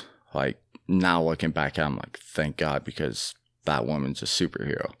those, like, now looking back at it, I'm like, thank God, because that woman's a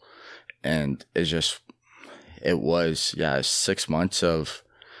superhero. And it was 6 months of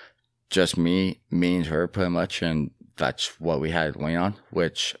just me and her pretty much, and that's what we had to lean on,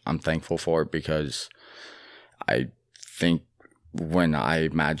 which I'm thankful for, because I think when I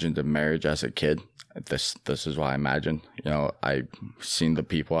imagined a marriage as a kid, this is what I imagined. I seen the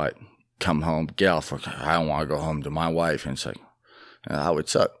people that come home, get off work, I don't want to go home to my wife, and it's like, that would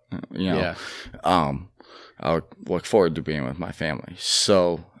suck. Yeah. I would look forward to being with my family.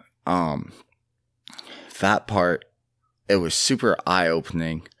 So that part, it was super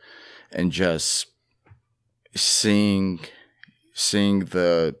eye-opening, and just seeing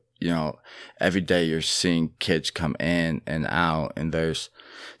the, every day you're seeing kids come in and out, and I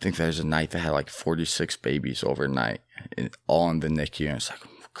think there's a night that had like 46 babies overnight, all in the NICU, and it's like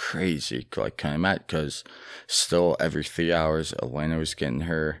crazy. Like, kind of mad, because still every 3 hours, Elena was getting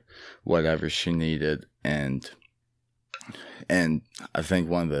her whatever she needed, and I think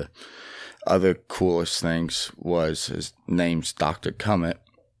one of the other coolest things was his name's Dr. Cummett.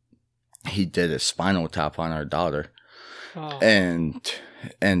 He did a spinal tap on our daughter. Oh.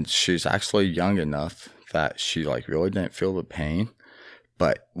 And she's actually young enough that she like really didn't feel the pain.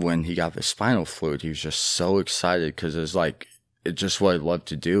 But when he got the spinal fluid, he was just so excited, because it's just what I'd love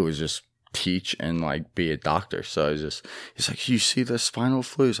to do is just teach and like be a doctor. So he's like, you see the spinal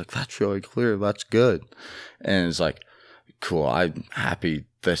fluid? He's like, that's really clear. That's good. And it's like, cool. I'm happy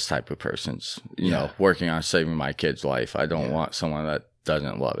this type of person's, working on saving my kid's life. I don't want someone that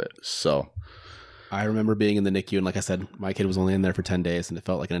doesn't love it. So I remember being in the NICU, and like I said, my kid was only in there for 10 days, and it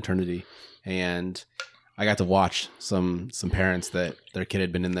felt like an eternity. And I got to watch some parents that their kid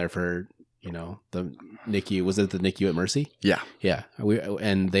had been in there for, the NICU. Was it the NICU at Mercy? Yeah. Yeah.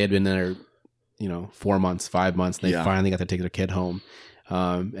 And they had been there, 4 months, 5 months, and they finally got to take their kid home.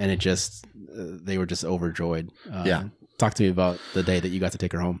 And it just, they were just overjoyed. Talk to me about the day that you got to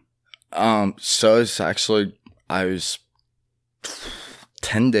take her home. So it's actually, I was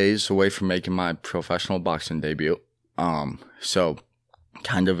 10 days away from making my professional boxing debut. So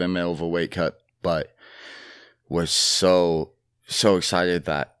kind of in the middle of a weight cut, but was so excited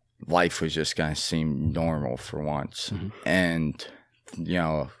that life was just going to seem normal for once. Mm-hmm. And,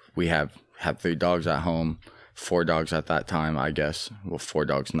 we have 3 dogs at home, 4 dogs at that time, I guess. Well, 4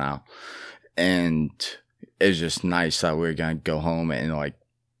 dogs now. And it's just nice that we're going to go home and like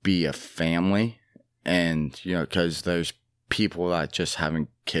be a family. And, because there's people that just having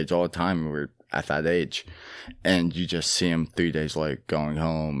kids all the time. We're at that age, and you just see them 3 days later going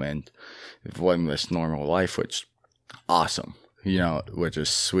home and living this normal life, which awesome, which is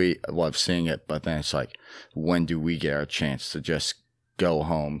sweet. I love seeing it. But then it's like, when do we get our chance to just go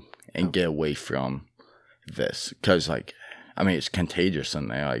home and get away from this? Because it's contagious in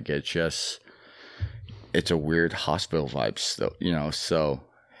there. Like, it's a weird hospital vibe still, so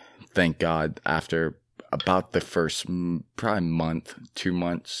thank God after about the first probably month, 2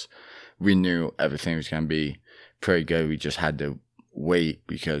 months, we knew everything was going to be pretty good. We just had to wait,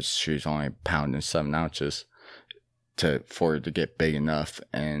 because she was only 1 pound and 7 ounces for her to get big enough.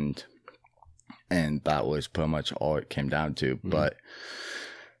 And that was pretty much all it came down to. Mm-hmm.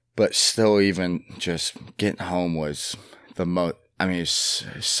 But still, even just getting home was the most, it's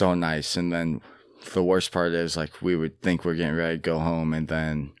so nice. And then the worst part is, like, we would think we're getting ready to go home, and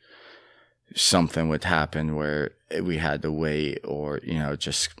then something would happen where we had to wait, or,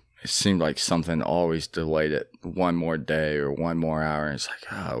 just it seemed like something always delayed it one more day or one more hour. And it's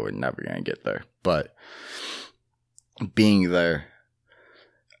like, oh, we're never going to get there. But being there,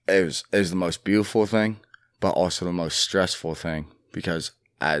 it was the most beautiful thing, but also the most stressful thing, because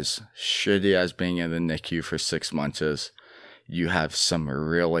as shitty as being in the NICU for 6 months is, you have some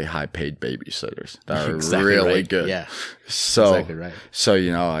really high paid babysitters that are really good. Yeah. So, exactly right. So,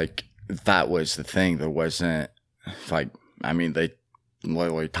 like that was the thing. There wasn't like, I mean, they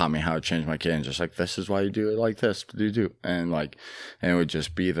literally taught me how to change my kid and just like, this is why you do it like this, do. And like, and it would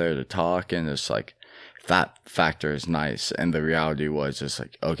just be there to talk. And it's like, that factor is nice. And the reality was just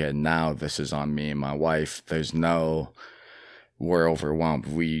like, okay, now this is on me and my wife. We're overwhelmed.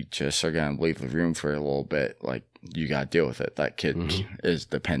 We just are going to leave the room for a little bit. Like, you got to deal with it. That kid is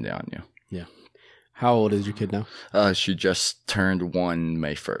dependent on you. Yeah. How old is your kid now? She just turned 1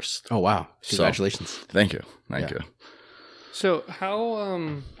 May 1st. Oh, wow. Congratulations. So, thank you. Thank you. So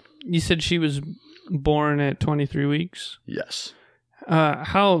how, you said she was born at 23 weeks? Yes.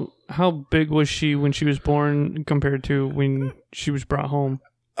 How big was she when she was born compared to when she was brought home?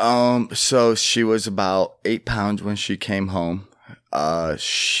 So she was about 8 pounds when she came home.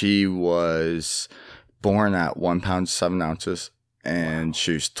 She was born at 1 pound 7 ounces, and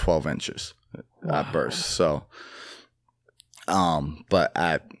she was 12 inches at birth. So, but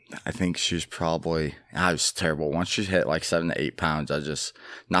I think she's probably, I was terrible. Once she hit like 7 to 8 pounds,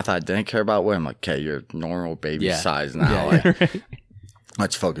 not that I didn't care about weight. I'm like, okay, you're normal baby size now. Like,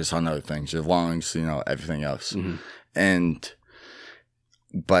 let's focus on other things, your lungs, everything else.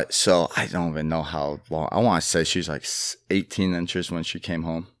 But so I don't even know how long. I want to say she's like 18 inches when she came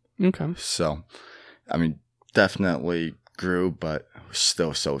home. Okay. So, I mean, definitely grew, but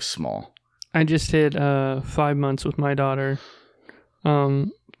still so small. I just hit 5 months with my daughter.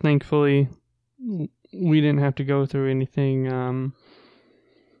 Thankfully, we didn't have to go through anything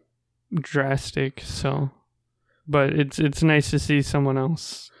drastic. So, but it's nice to see someone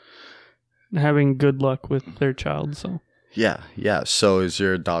else having good luck with their child. So. Yeah. So is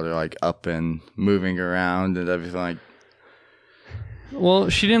your daughter like up and moving around and everything like? Well,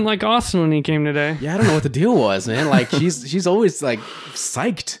 she didn't like Austin when he came today. Yeah, I don't know what the deal was, man. Like she's always like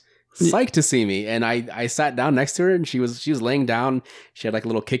psyched to see me. And I sat down next to her, and she was laying down. She had like a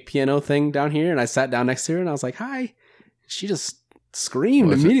little kick piano thing down here, and I sat down next to her, and I was like, "Hi." She just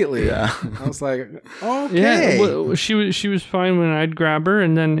screamed immediately. Yeah. I was like, "Okay." Yeah, well, she was fine when I'd grab her,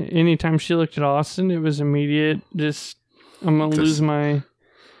 and then anytime she looked at Austin, it was immediate. Just I'm gonna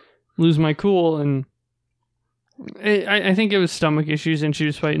lose my cool, and I think it was stomach issues, and she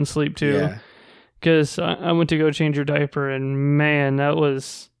was fighting sleep too. Yeah. Because I went to go change her diaper, and man, that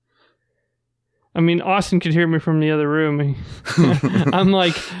was. I mean, Austin could hear me from the other room. I'm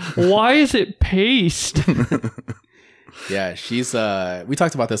like, why is it paste? Yeah, she's. We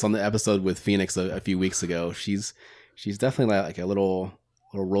talked about this on the episode with Phoenix a few weeks ago. She's definitely like a little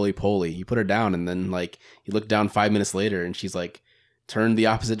roly poly. You put her down, and then like you look down 5 minutes later, and she's like turned the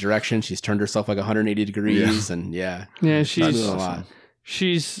opposite direction. She's turned herself like 180 degrees, and yeah, she's doing a lot.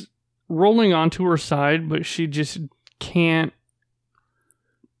 She's rolling onto her side, but she just can't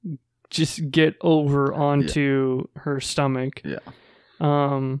just get over onto her stomach. Yeah.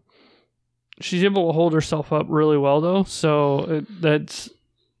 She's able to hold herself up really well though, so that's.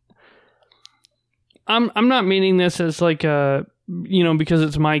 I'm not meaning this as like a because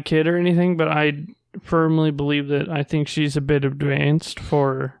it's my kid or anything, but I firmly believe that I think she's a bit advanced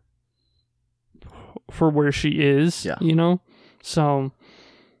for where she is. Yeah. So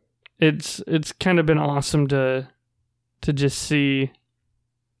it's kind of been awesome to just see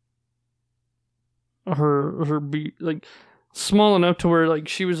her be like small enough to where like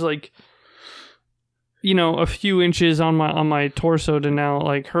she was like a few inches on my torso to now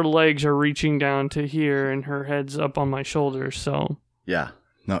like her legs are reaching down to here and her head's up on my shoulders. So yeah,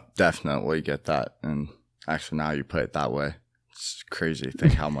 no, definitely get that. And actually, now you put it that way, it's crazy to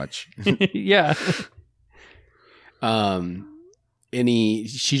think how much. Yeah.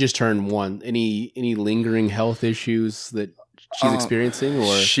 She just turned 1. Any lingering health issues that she's experiencing,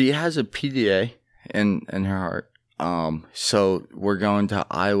 or she has a PDA in her heart. So we're going to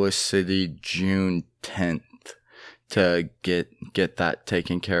Iowa City June 10th to get that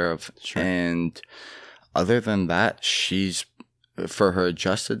taken care of. Sure. And other than that, she's, for her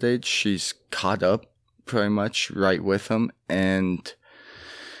adjusted age, she's caught up pretty much right with him. And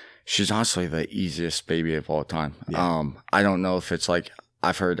she's honestly the easiest baby of all time. Yeah. I don't know if it's like,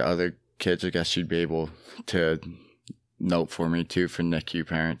 I've heard other kids, I guess she'd be able to note for me too, for NICU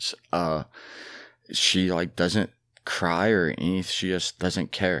parents. She like doesn't cry or anything. She just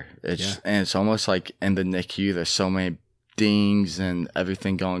doesn't care. And it's almost like in the NICU, there's so many dings and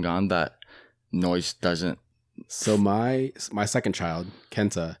everything going on that noise doesn't. So my second child,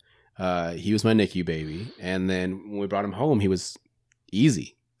 Kenta, he was my NICU baby, and then when we brought him home, he was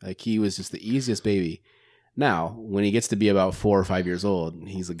easy. Like, he was just the easiest baby. Now, when he gets to be about 4 or 5 years old,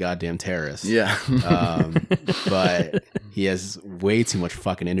 he's a goddamn terrorist. Yeah. But he has way too much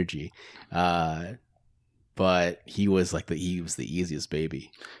fucking energy. But he was the easiest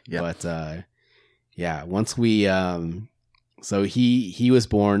baby. Yeah. But yeah, once we so he was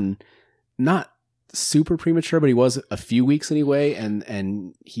born not super premature, but he was a few weeks anyway,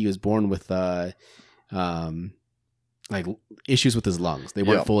 and he was born with like issues with his lungs. They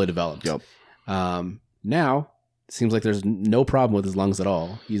weren't fully developed. Yep. Now it seems like there's no problem with his lungs at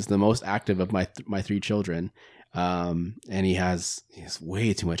all. He's the most active of my 3 children. And he has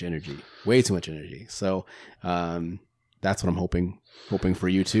way too much energy. So that's what I'm hoping for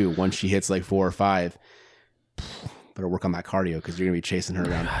you too. Once she hits like 4 or 5, better work on that cardio, because you're gonna be chasing her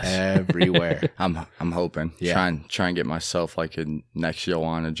around everywhere. I'm hoping. Yeah. Try and get myself like a next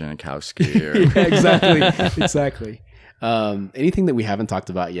Iowan Janikowski. Yeah, exactly. Anything that we haven't talked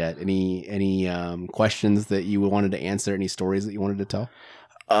about yet? Any questions that you wanted to answer? Any stories that you wanted to tell?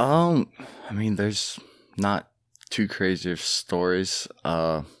 I mean, there's not too crazy of stories.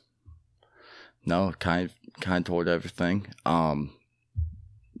 No, kind of told everything.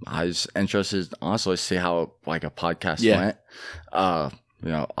 I was interested also to see how like a podcast went.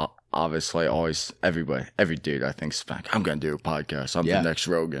 Obviously always every dude I think like, I'm gonna do a podcast. I'm the next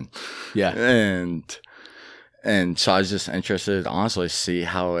Rogan. Yeah. And so I was just interested honestly to see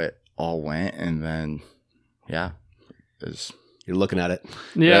how it all went, and then you're looking at it.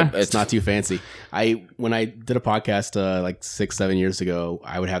 Yeah. It's not too fancy. When I did a podcast like 6-7 years ago,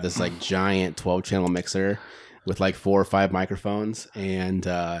 I would have this like giant 12-channel mixer with like 4 or 5 microphones, and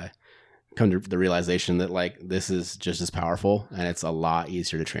come to the realization that like this is just as powerful and it's a lot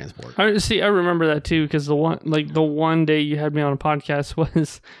easier to transport. I remember that too, because the one day you had me on a podcast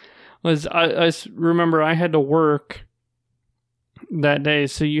was I remember I had to work that day,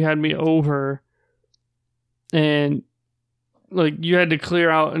 so you had me over, and like you had to clear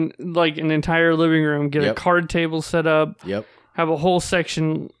out an entire living room, get a card table set up, have a whole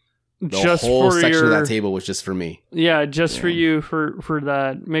section. The whole section of that table was just for me. Yeah, for you for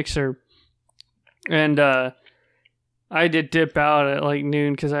that mixer. And I did dip out at like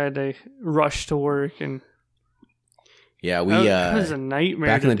noon because I had to rush to work, and yeah, that was a nightmare.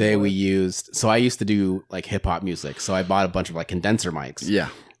 Back in the day, I used to do like hip hop music, so I bought a bunch of like condenser mics. Yeah.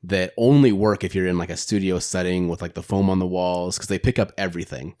 That only work if you're in like a studio setting with like the foam on the walls, because they pick up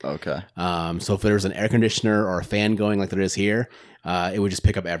everything. Okay. So if there's an air conditioner or a fan going like there is here, it would just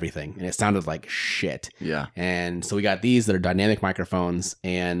pick up everything, and it sounded like shit. Yeah. And so we got these that are dynamic microphones,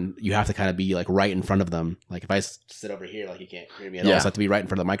 and you have to kind of be like right in front of them. Like if I sit over here, like you can't hear me at all, so I have to be right in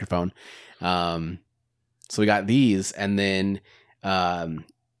front of the microphone. So we got these, and then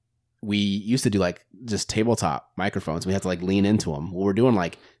we used to do like just tabletop microphones. We had to like lean into them. Well, we're doing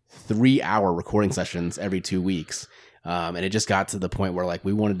like 3-hour recording sessions every 2 weeks. And it just got to the point where like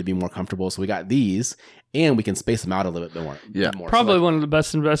we wanted to be more comfortable. So we got these, and we can space them out a little bit more. Yeah. Probably one of the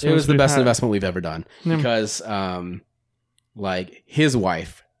best investments. It was the best investment we've ever done, because like his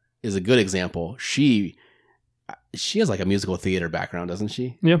wife is a good example. She has like a musical theater background, doesn't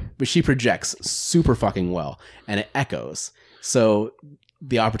she? Yeah. But she projects super fucking well, and it echoes. So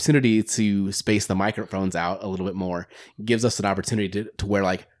the opportunity to space the microphones out a little bit more gives us an opportunity to where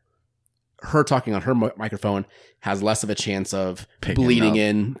like her talking on her microphone has less of a chance of bleeding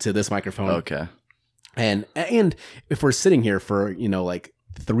into this microphone. Okay. And if we're sitting here for, like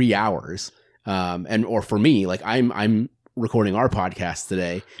 3 hours, or for me, like I'm recording our podcast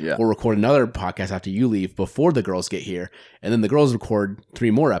today. Yeah. We'll record another podcast after you leave before the girls get here. And then the girls record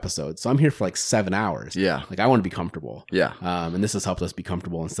 3 more episodes. So I'm here for like 7 hours. Yeah. Like I want to be comfortable. Yeah. And this has helped us be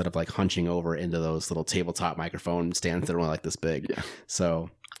comfortable instead of like hunching over into those little tabletop microphone stands that are only like this big. Yeah. So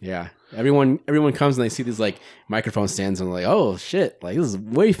yeah, everyone comes and they see these like microphone stands and they're like, oh shit, like this is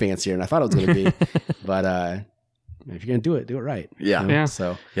way fancier than I thought it was going to be. But if you're going to do it right. Yeah. Yeah.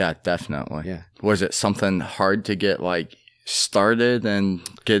 So yeah, definitely. Yeah. Was it something hard to get like started and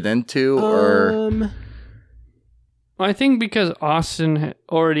get into, or? I think because Austin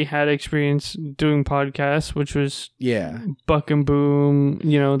already had experience doing podcasts, which was Buck and Boom,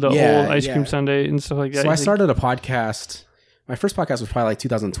 the old Ice Cream Sunday and stuff like that. So I started a podcast. My first podcast was probably like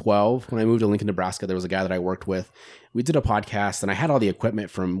 2012. When I moved to Lincoln, Nebraska, there was a guy that I worked with. We did a podcast, and I had all the equipment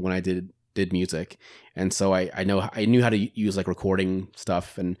from when I did music, and so I knew how to use like recording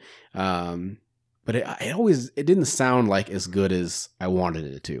stuff, and but it didn't sound like as good as I wanted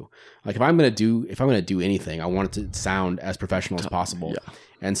it to. Like if I'm gonna do anything, I want it to sound as professional as possible. Yeah.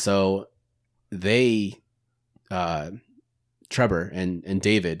 And so they, Trevor and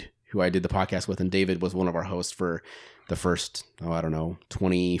David, who I did the podcast with, and David was one of our hosts for the first,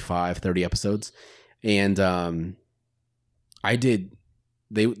 25, 30 episodes. And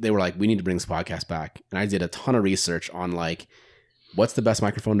they were like, we need to bring this podcast back. And I did a ton of research on like, what's the best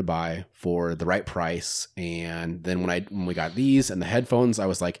microphone to buy for the right price. And then when we got these and the headphones, I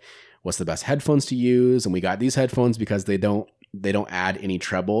was like, what's the best headphones to use? And we got these headphones because they don't add any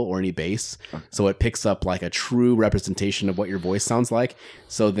treble or any bass. So it picks up like a true representation of what your voice sounds like.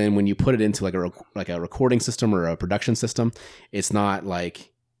 So then when you put it into like a recording system or a production system, it's not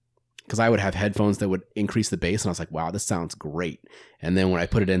like, because I would have headphones that would increase the bass and I was like, wow, this sounds great. And then when I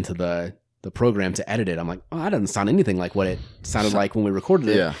put it into the program to edit it, I'm like, oh, that doesn't sound anything like what it sounded like when we recorded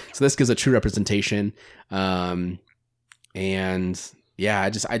it. Yeah. So this gives a true representation. And yeah,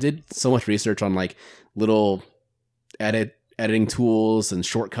 I did so much research on like little editing tools and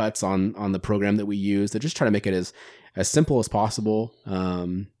shortcuts on the program that we use to just try to make it as simple as possible.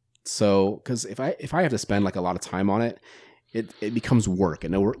 So, cause if I have to spend like a lot of time on it, it becomes work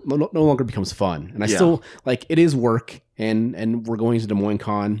and no longer becomes fun. And I still like, it is work and we're going to Des Moines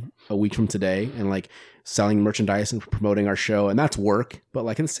Con a week from today and like selling merchandise and promoting our show. And that's work. But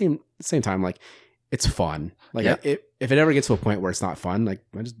like at the same time, like it's fun. Like if it ever gets to a point where it's not fun, like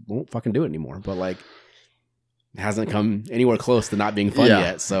I just won't fucking do it anymore. But like it hasn't come anywhere close to not being fun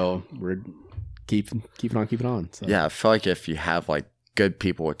yet. So we're keeping on. So. Yeah. I feel like if you have like good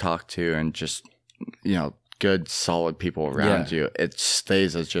people to talk to and just, good solid people around you, it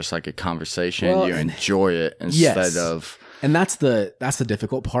stays as just like a conversation. Well, you enjoy it instead of, and that's the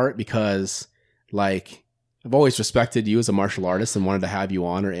difficult part, because like I've always respected you as a martial artist and wanted to have you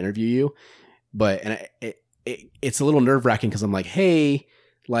on or interview you, but it's a little nerve-wracking because I'm like, hey,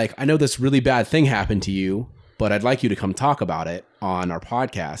 like I know this really bad thing happened to you, but I'd like you to come talk about it on our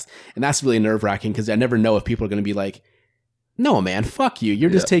podcast. And that's really nerve-wracking because I never know if people are going to be like, no man, fuck you,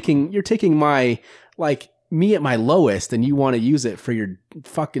 you're just taking my like me at my lowest and you want to use it for your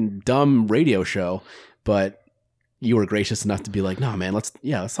fucking dumb radio show. But you were gracious enough to be like, no man, let's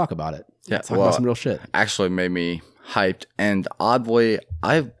talk about it. Let's talk about some real shit. Actually made me hyped. And oddly,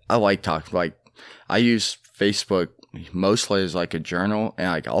 I like talking. Like I use Facebook mostly as like a journal, and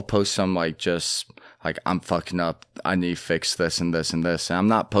like I'll post some like just like I'm fucking up, I need to fix this and this and this. And I'm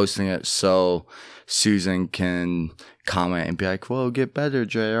not posting it so Susan can comment and be like, well, get better,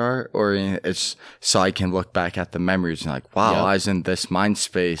 JR. Or it's so I can look back at the memories and like, wow, I was in this mind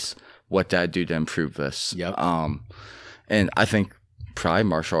space. What did I do to improve this? Yep. And I think probably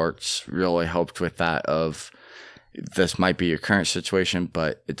martial arts really helped with that of this might be your current situation,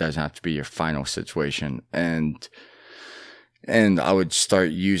 but it doesn't have to be your final situation. And I would start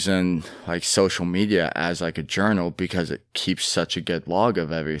using like social media as like a journal because it keeps such a good log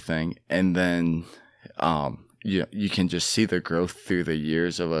of everything. And then, you can just see the growth through the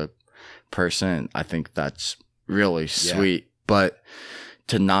years of a person. I think that's really sweet, but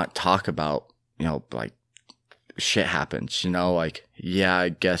to not talk about, like shit happens, like, I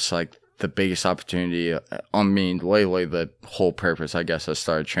guess like the biggest opportunity, lately the whole purpose, I guess I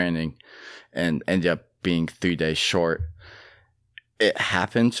started training and ended up being 3 days short. It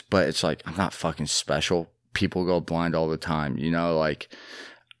happens, but it's like, I'm not fucking special. People go blind all the time, like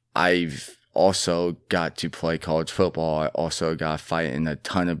I've also got to play college football. I also got to fight in a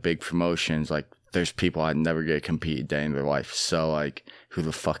ton of big promotions. Like there's people I'd never get to compete a day in their life. So like, who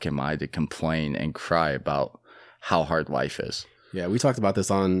the fuck am I to complain and cry about how hard life is? Yeah, we talked about this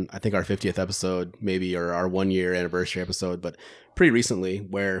on, I think, our 50th episode, maybe, or our 1 year anniversary episode, but pretty recently,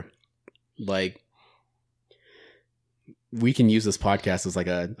 where like we can use this podcast as like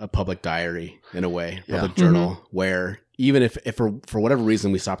a public diary in a way, public journal, where even if for whatever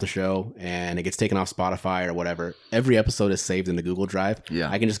reason we stop the show and it gets taken off Spotify or whatever, every episode is saved in the Google Drive. Yeah,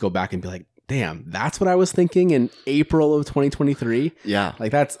 I can just go back and be like, damn, that's what I was thinking in April of 2023. Yeah,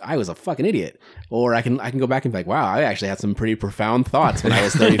 like I was a fucking idiot. Or I can go back and be like, wow, I actually had some pretty profound thoughts when I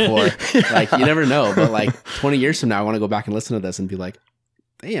was 34. Like you never know, but like 20 years from now, I want to go back and listen to this and be like,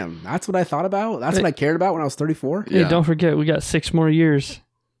 damn, that's what I thought about. That's what I cared about when I was 34. Hey, don't forget, we got 6 more years.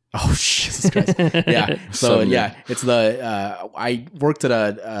 Oh, Jesus Christ. Yeah. So yeah, it's I worked at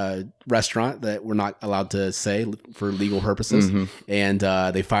a restaurant that we're not allowed to say for legal purposes. Mm-hmm. And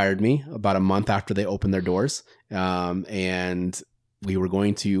they fired me about a month after they opened their doors. And we were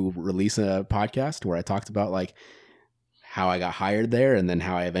going to release a podcast where I talked about like how I got hired there and then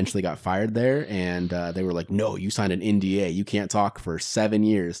how I eventually got fired there. And they were like, no, you signed an NDA. You can't talk for 7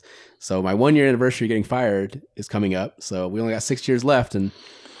 years. So my 1 year anniversary getting fired is coming up. So we only got 6 years left and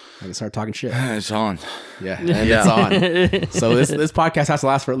I can start talking shit. It's on. Yeah, and it's on. So this podcast has to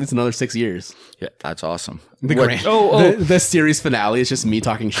last for at least another 6 years. Yeah, that's awesome. The series finale is just me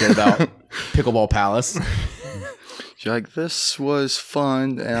talking shit about Pickleball Palace. You're like, this was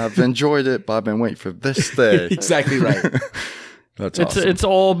fun, and I've enjoyed it, but I've been waiting for this day. Exactly right. That's awesome. It's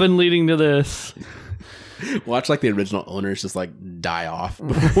all been leading to this. Watch like the original owners just like die off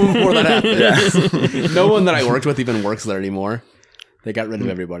before that happens. Yeah. No one that I worked with even works there anymore. They got rid of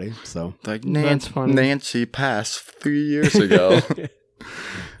everybody. So like That's funny. Nancy passed 3 years ago.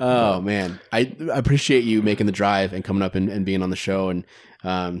 Oh man, I appreciate you making the drive and coming up and being on the show and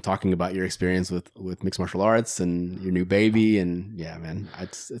talking about your experience with mixed martial arts and your new baby. And yeah, man,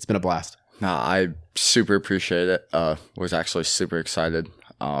 it's been a blast. No, I super appreciate it. Was actually super excited.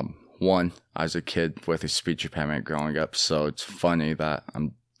 One, I was a kid with a speech impairment growing up, so it's funny that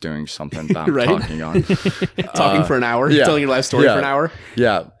I'm doing something that I'm Right? talking on. Talking for an hour, yeah. telling your life story for an hour.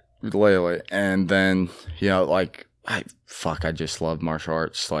 Yeah, literally. And then, like, I just love martial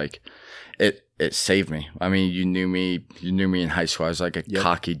arts. Like, it saved me. I mean, you knew me in high school. I was like a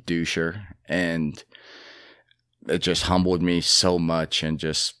cocky doucher, and it just humbled me so much, and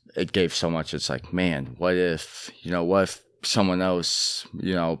just it gave so much. It's like, man, what if someone else,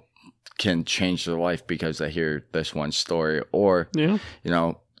 can change their life because they hear this one story? Or,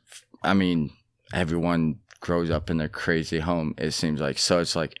 I mean, everyone grows up in a crazy home, it seems like. So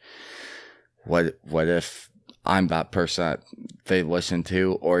it's like, what if I'm that person that they listen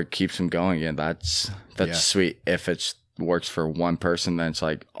to or keeps them going? And that's sweet. If it works for one person, then it's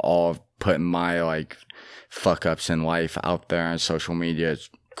like all putting my like fuck ups in life out there on social media is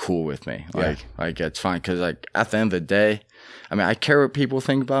cool with me. Like it's fine. Cause like at the end of the day, I mean, I care what people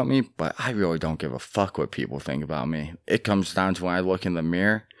think about me, but I really don't give a fuck what people think about me. It comes down to when I look in the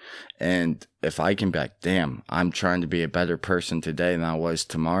mirror, and if I can be like, damn, I'm trying to be a better person today than I was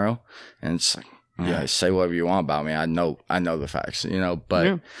tomorrow. And it's like, yeah, say whatever you want about me. I know the facts,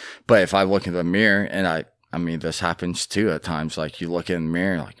 but if I look in the mirror, and I mean, this happens too at times. Like, you look in the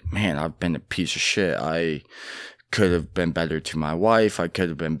mirror, like, man, I've been a piece of shit. I could have been better to my wife. I could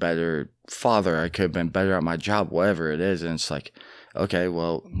have been better father. I could have been better at my job, whatever it is. And it's like, okay,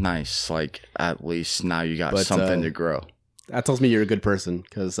 well, nice. Like, at least now you got something to grow. That tells me you're a good person,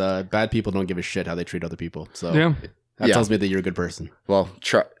 because bad people don't give a shit how they treat other people. So that tells me that you're a good person. Well,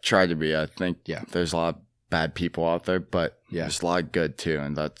 try to be. I think there's a lot of bad people out there, but there's a lot of good too.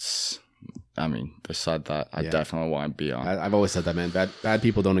 And that's, I mean, beside that, I definitely want to be on. I've always said that, man. Bad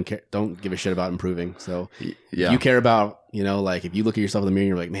people don't give a shit about improving. So if you care about, like, if you look at yourself in the mirror and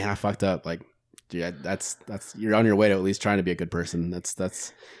you're like, man, I fucked up. Like, yeah, that's you're on your way to at least trying to be a good person.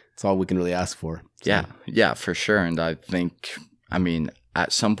 That's all we can really ask for. So. Yeah, for sure. And I think, I mean,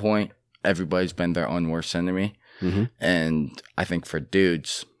 at some point, everybody's been their own worst enemy. Mm-hmm. And I think for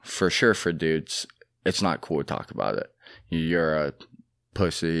dudes, it's not cool to talk about it. You're a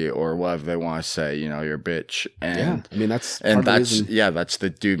pussy or whatever they want to say, you're a bitch. And I mean, that's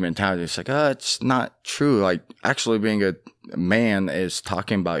the dude mentality. It's like, it's not true. Like, actually being a man is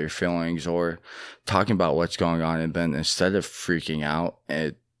talking about your feelings or talking about what's going on, and then instead of freaking out,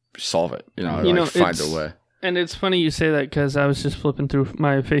 solve it. Find a way. And it's funny you say that, because I was just flipping through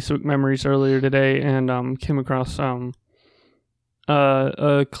my Facebook memories earlier today and came across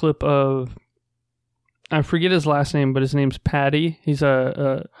a clip of, I forget his last name, but his name's Patty. He's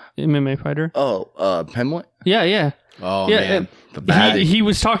a MMA fighter. Oh, Pimlet? Yeah. Oh, man. He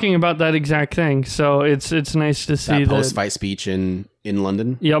was talking about that exact thing. So it's nice to see that post-fight speech in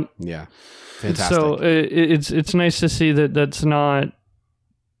London. Yep. Yeah. Fantastic. So it's nice to see that that's not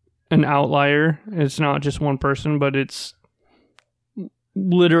an outlier. It's not just one person, but it's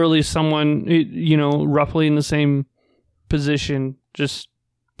literally someone, roughly in the same position, just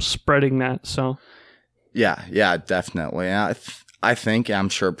spreading that. So yeah, definitely. And I think, I'm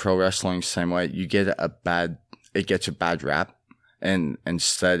sure pro wrestling same way. It gets a bad rap, and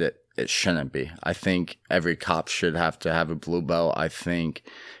instead it shouldn't be. I think every cop should have to have a blue belt. I think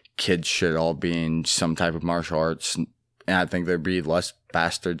kids should all be in some type of martial arts. And I think there'd be less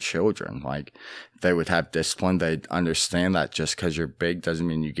bastard children. Like, they would have discipline. They'd understand that just because you're big doesn't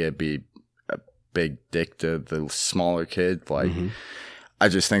mean you get to be a big dick to the smaller kid. Like, I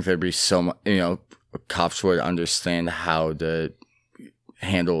just think there'd be so much, cops would understand how to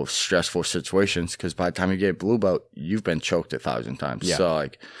handle stressful situations, because by the time you get blue belt, you've been choked 1,000 times. Yeah. So,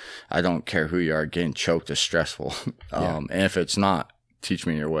 like, I don't care who you are, getting choked is stressful. And if it's not, teach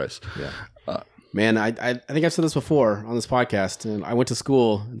me your ways. Yeah. Man, I think I've said this before on this podcast. And I went to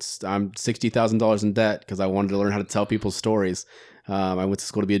school. I'm $60,000 in debt because I wanted to learn how to tell people's stories. I went to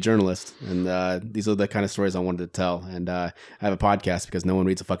school to be a journalist, and these are the kind of stories I wanted to tell. And I have a podcast because no one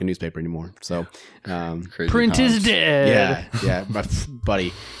reads a fucking newspaper anymore. So print is dead. Yeah,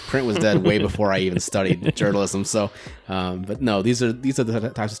 buddy. Print was dead way before I even studied journalism. So, but no, these are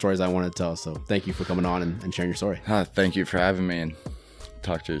the types of stories I wanted to tell. So thank you for coming on and sharing your story. Thank you for having me, and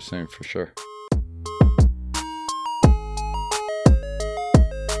talk to you soon for sure.